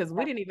for you, because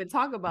we didn't even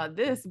talk about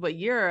this, but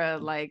you're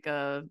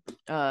a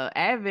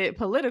avid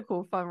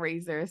political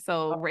fundraiser.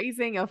 So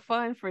raising a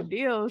fund for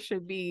deals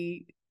should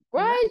be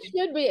right.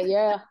 Should be,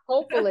 yeah.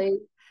 Hopefully,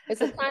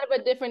 it's a kind of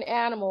a different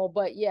animal,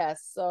 but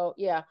yes. So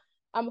yeah,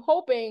 I'm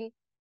hoping,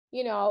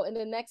 in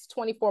the next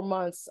 24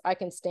 months, I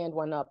can stand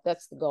one up.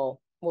 That's the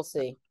goal. We'll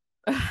see.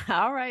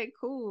 All right,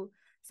 cool.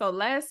 So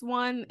last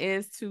one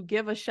is to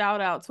give a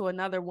shout out to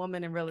another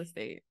woman in real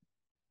estate.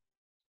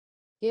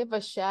 Give a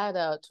shout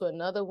out to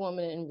another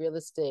woman in real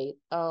estate.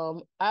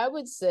 I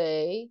would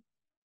say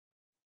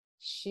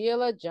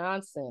Sheila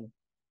Johnson.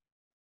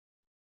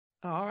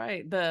 All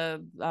right.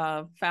 The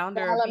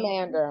founder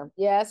Salamander.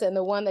 Yes. And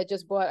the one that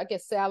just bought, I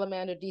guess,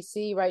 Salamander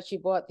DC, right? She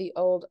bought the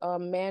old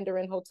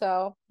Mandarin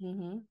Hotel.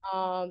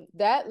 Mm-hmm.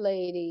 That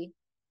lady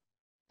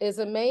is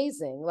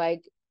amazing.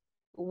 Like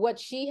what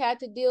she had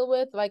to deal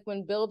with, like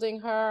when building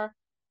her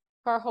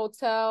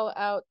hotel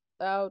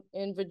out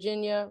in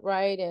Virginia,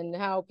 right? And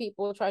how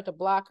people tried to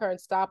block her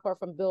and stop her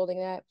from building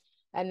that.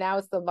 And now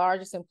it's the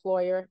largest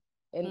employer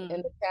in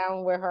the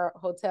town where her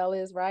hotel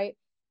is, right?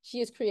 She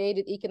has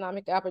created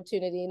economic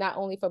opportunity, not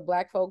only for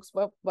Black folks,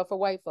 but for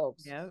white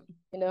folks. Yeah.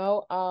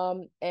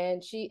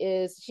 And she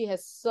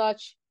has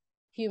such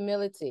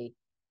humility.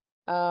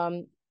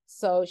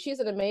 So she's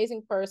an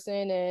amazing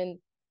person. And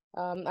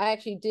I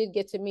actually did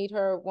get to meet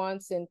her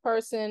once in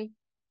person.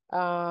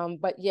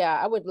 But yeah,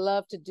 I would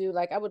love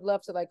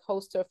to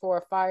host her for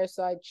a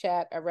fireside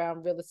chat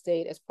around real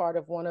estate as part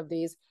of one of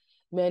these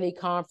many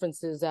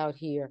conferences out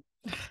here.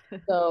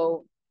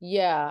 So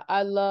yeah,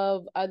 I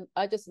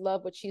just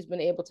love what she's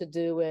been able to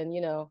do. And,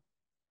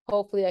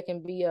 hopefully I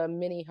can be a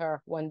mini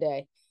her one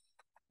day.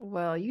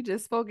 Well, you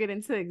just spoke it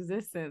into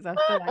existence. I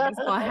feel like it's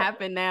going to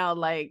happen now,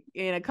 like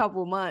in a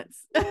couple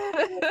months. That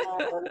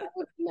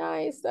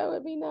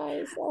would be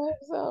nice. I hope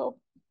so.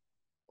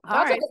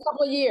 I'll take a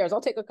couple of years.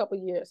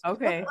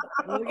 Okay.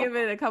 We'll give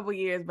it a couple of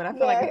years, but I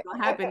feel like it's going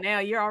to happen now.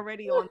 You're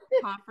already on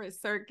the conference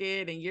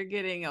circuit and you're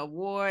getting an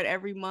award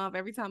every month.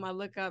 Every time I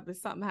look up,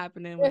 there's something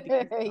happening with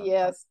you.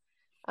 Yes.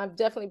 I've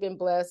definitely been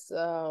blessed,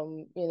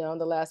 in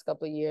the last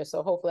couple of years.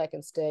 So hopefully I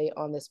can stay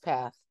on this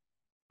path.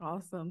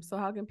 Awesome. So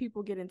how can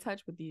people get in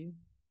touch with you?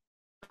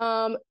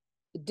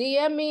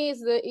 DM me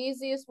is the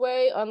easiest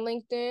way on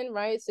LinkedIn,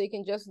 right? So you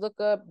can just look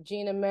up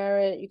Gina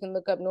Merritt. You can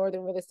look up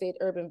Northern Real Estate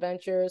Urban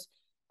Ventures.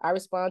 I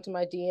respond to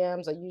my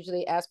DMs. I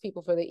usually ask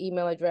people for their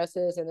email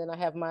addresses, and then I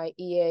have my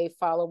EA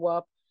follow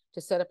up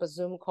to set up a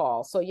Zoom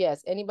call. So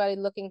yes, anybody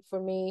looking for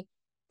me,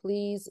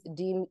 please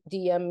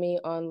DM me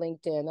on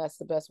LinkedIn. That's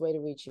the best way to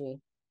reach me.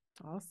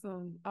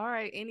 Awesome. All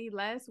right. Any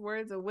last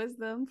words of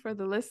wisdom for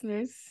the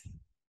listeners?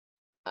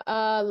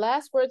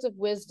 Last words of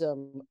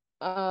wisdom.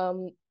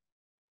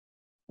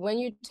 When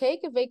you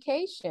take a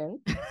vacation,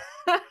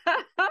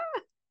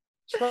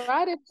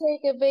 try to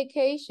take a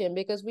vacation,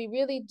 because we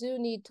really do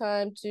need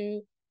time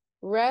to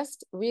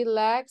rest,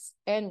 relax,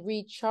 and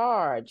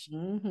recharge.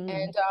 Mm-hmm.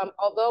 And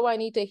although I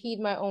need to heed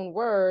my own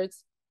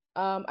words,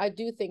 I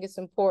do think it's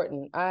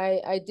important.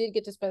 I did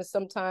get to spend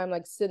some time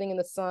like sitting in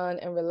the sun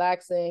and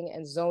relaxing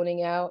and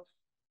zoning out.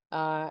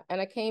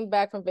 And I came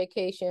back from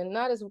vacation,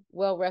 not as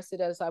well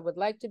rested as I would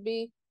like to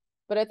be,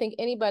 but I think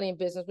anybody in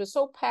business, we're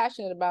so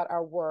passionate about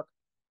our work.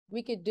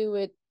 We could do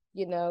it,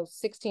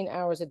 16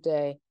 hours a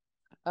day.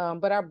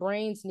 But our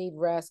brains need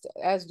rest,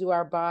 as do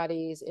our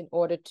bodies, in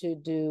order to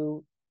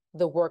do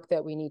the work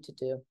that we need to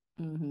do.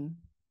 Mm-hmm.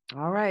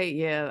 All right.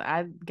 Yeah,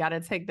 I got to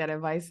take that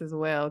advice as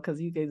well,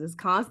 because you can just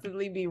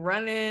constantly be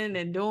running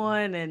and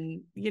doing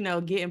and,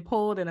 getting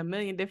pulled in a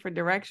million different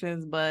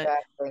directions. But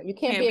exactly. You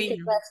can't be at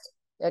your best.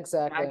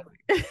 Exactly.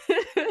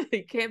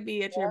 You can't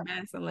be at your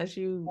best unless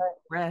you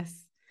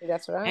rest.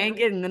 That's right. And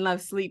getting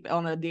enough sleep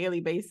on a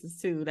daily basis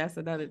too. That's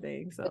another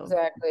thing. So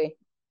exactly.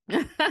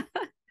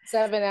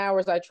 7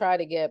 hours I try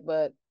to get,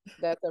 but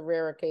that's a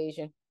rare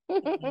occasion.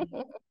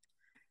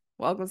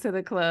 Welcome to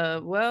the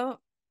club.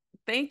 Well,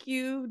 thank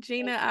you,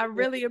 Gina. I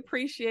really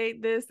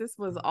appreciate this. This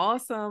was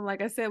awesome.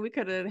 Like I said, we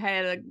could have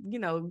had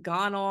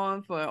gone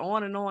on for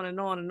on and on and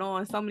on and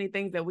on. So many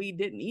things that we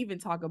didn't even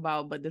talk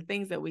about, but the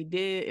things that we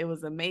did, it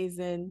was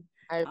amazing.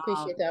 I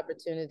appreciate the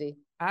opportunity.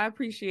 I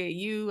appreciate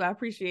you. I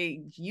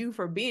appreciate you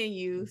for being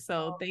you.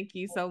 So thank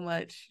you so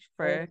much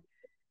for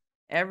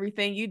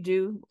everything you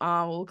do.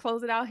 We'll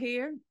close it out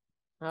here.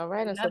 All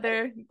right.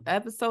 Another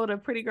episode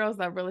of Pretty Girls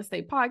Love Real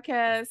Estate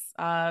Podcast.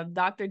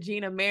 Dr.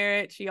 Gina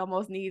Merritt. She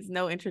almost needs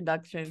no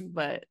introduction,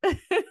 but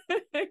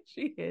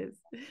she is.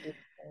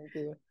 Thank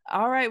you.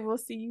 All right. We'll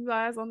see you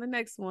guys on the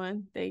next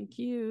one. Thank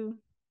you.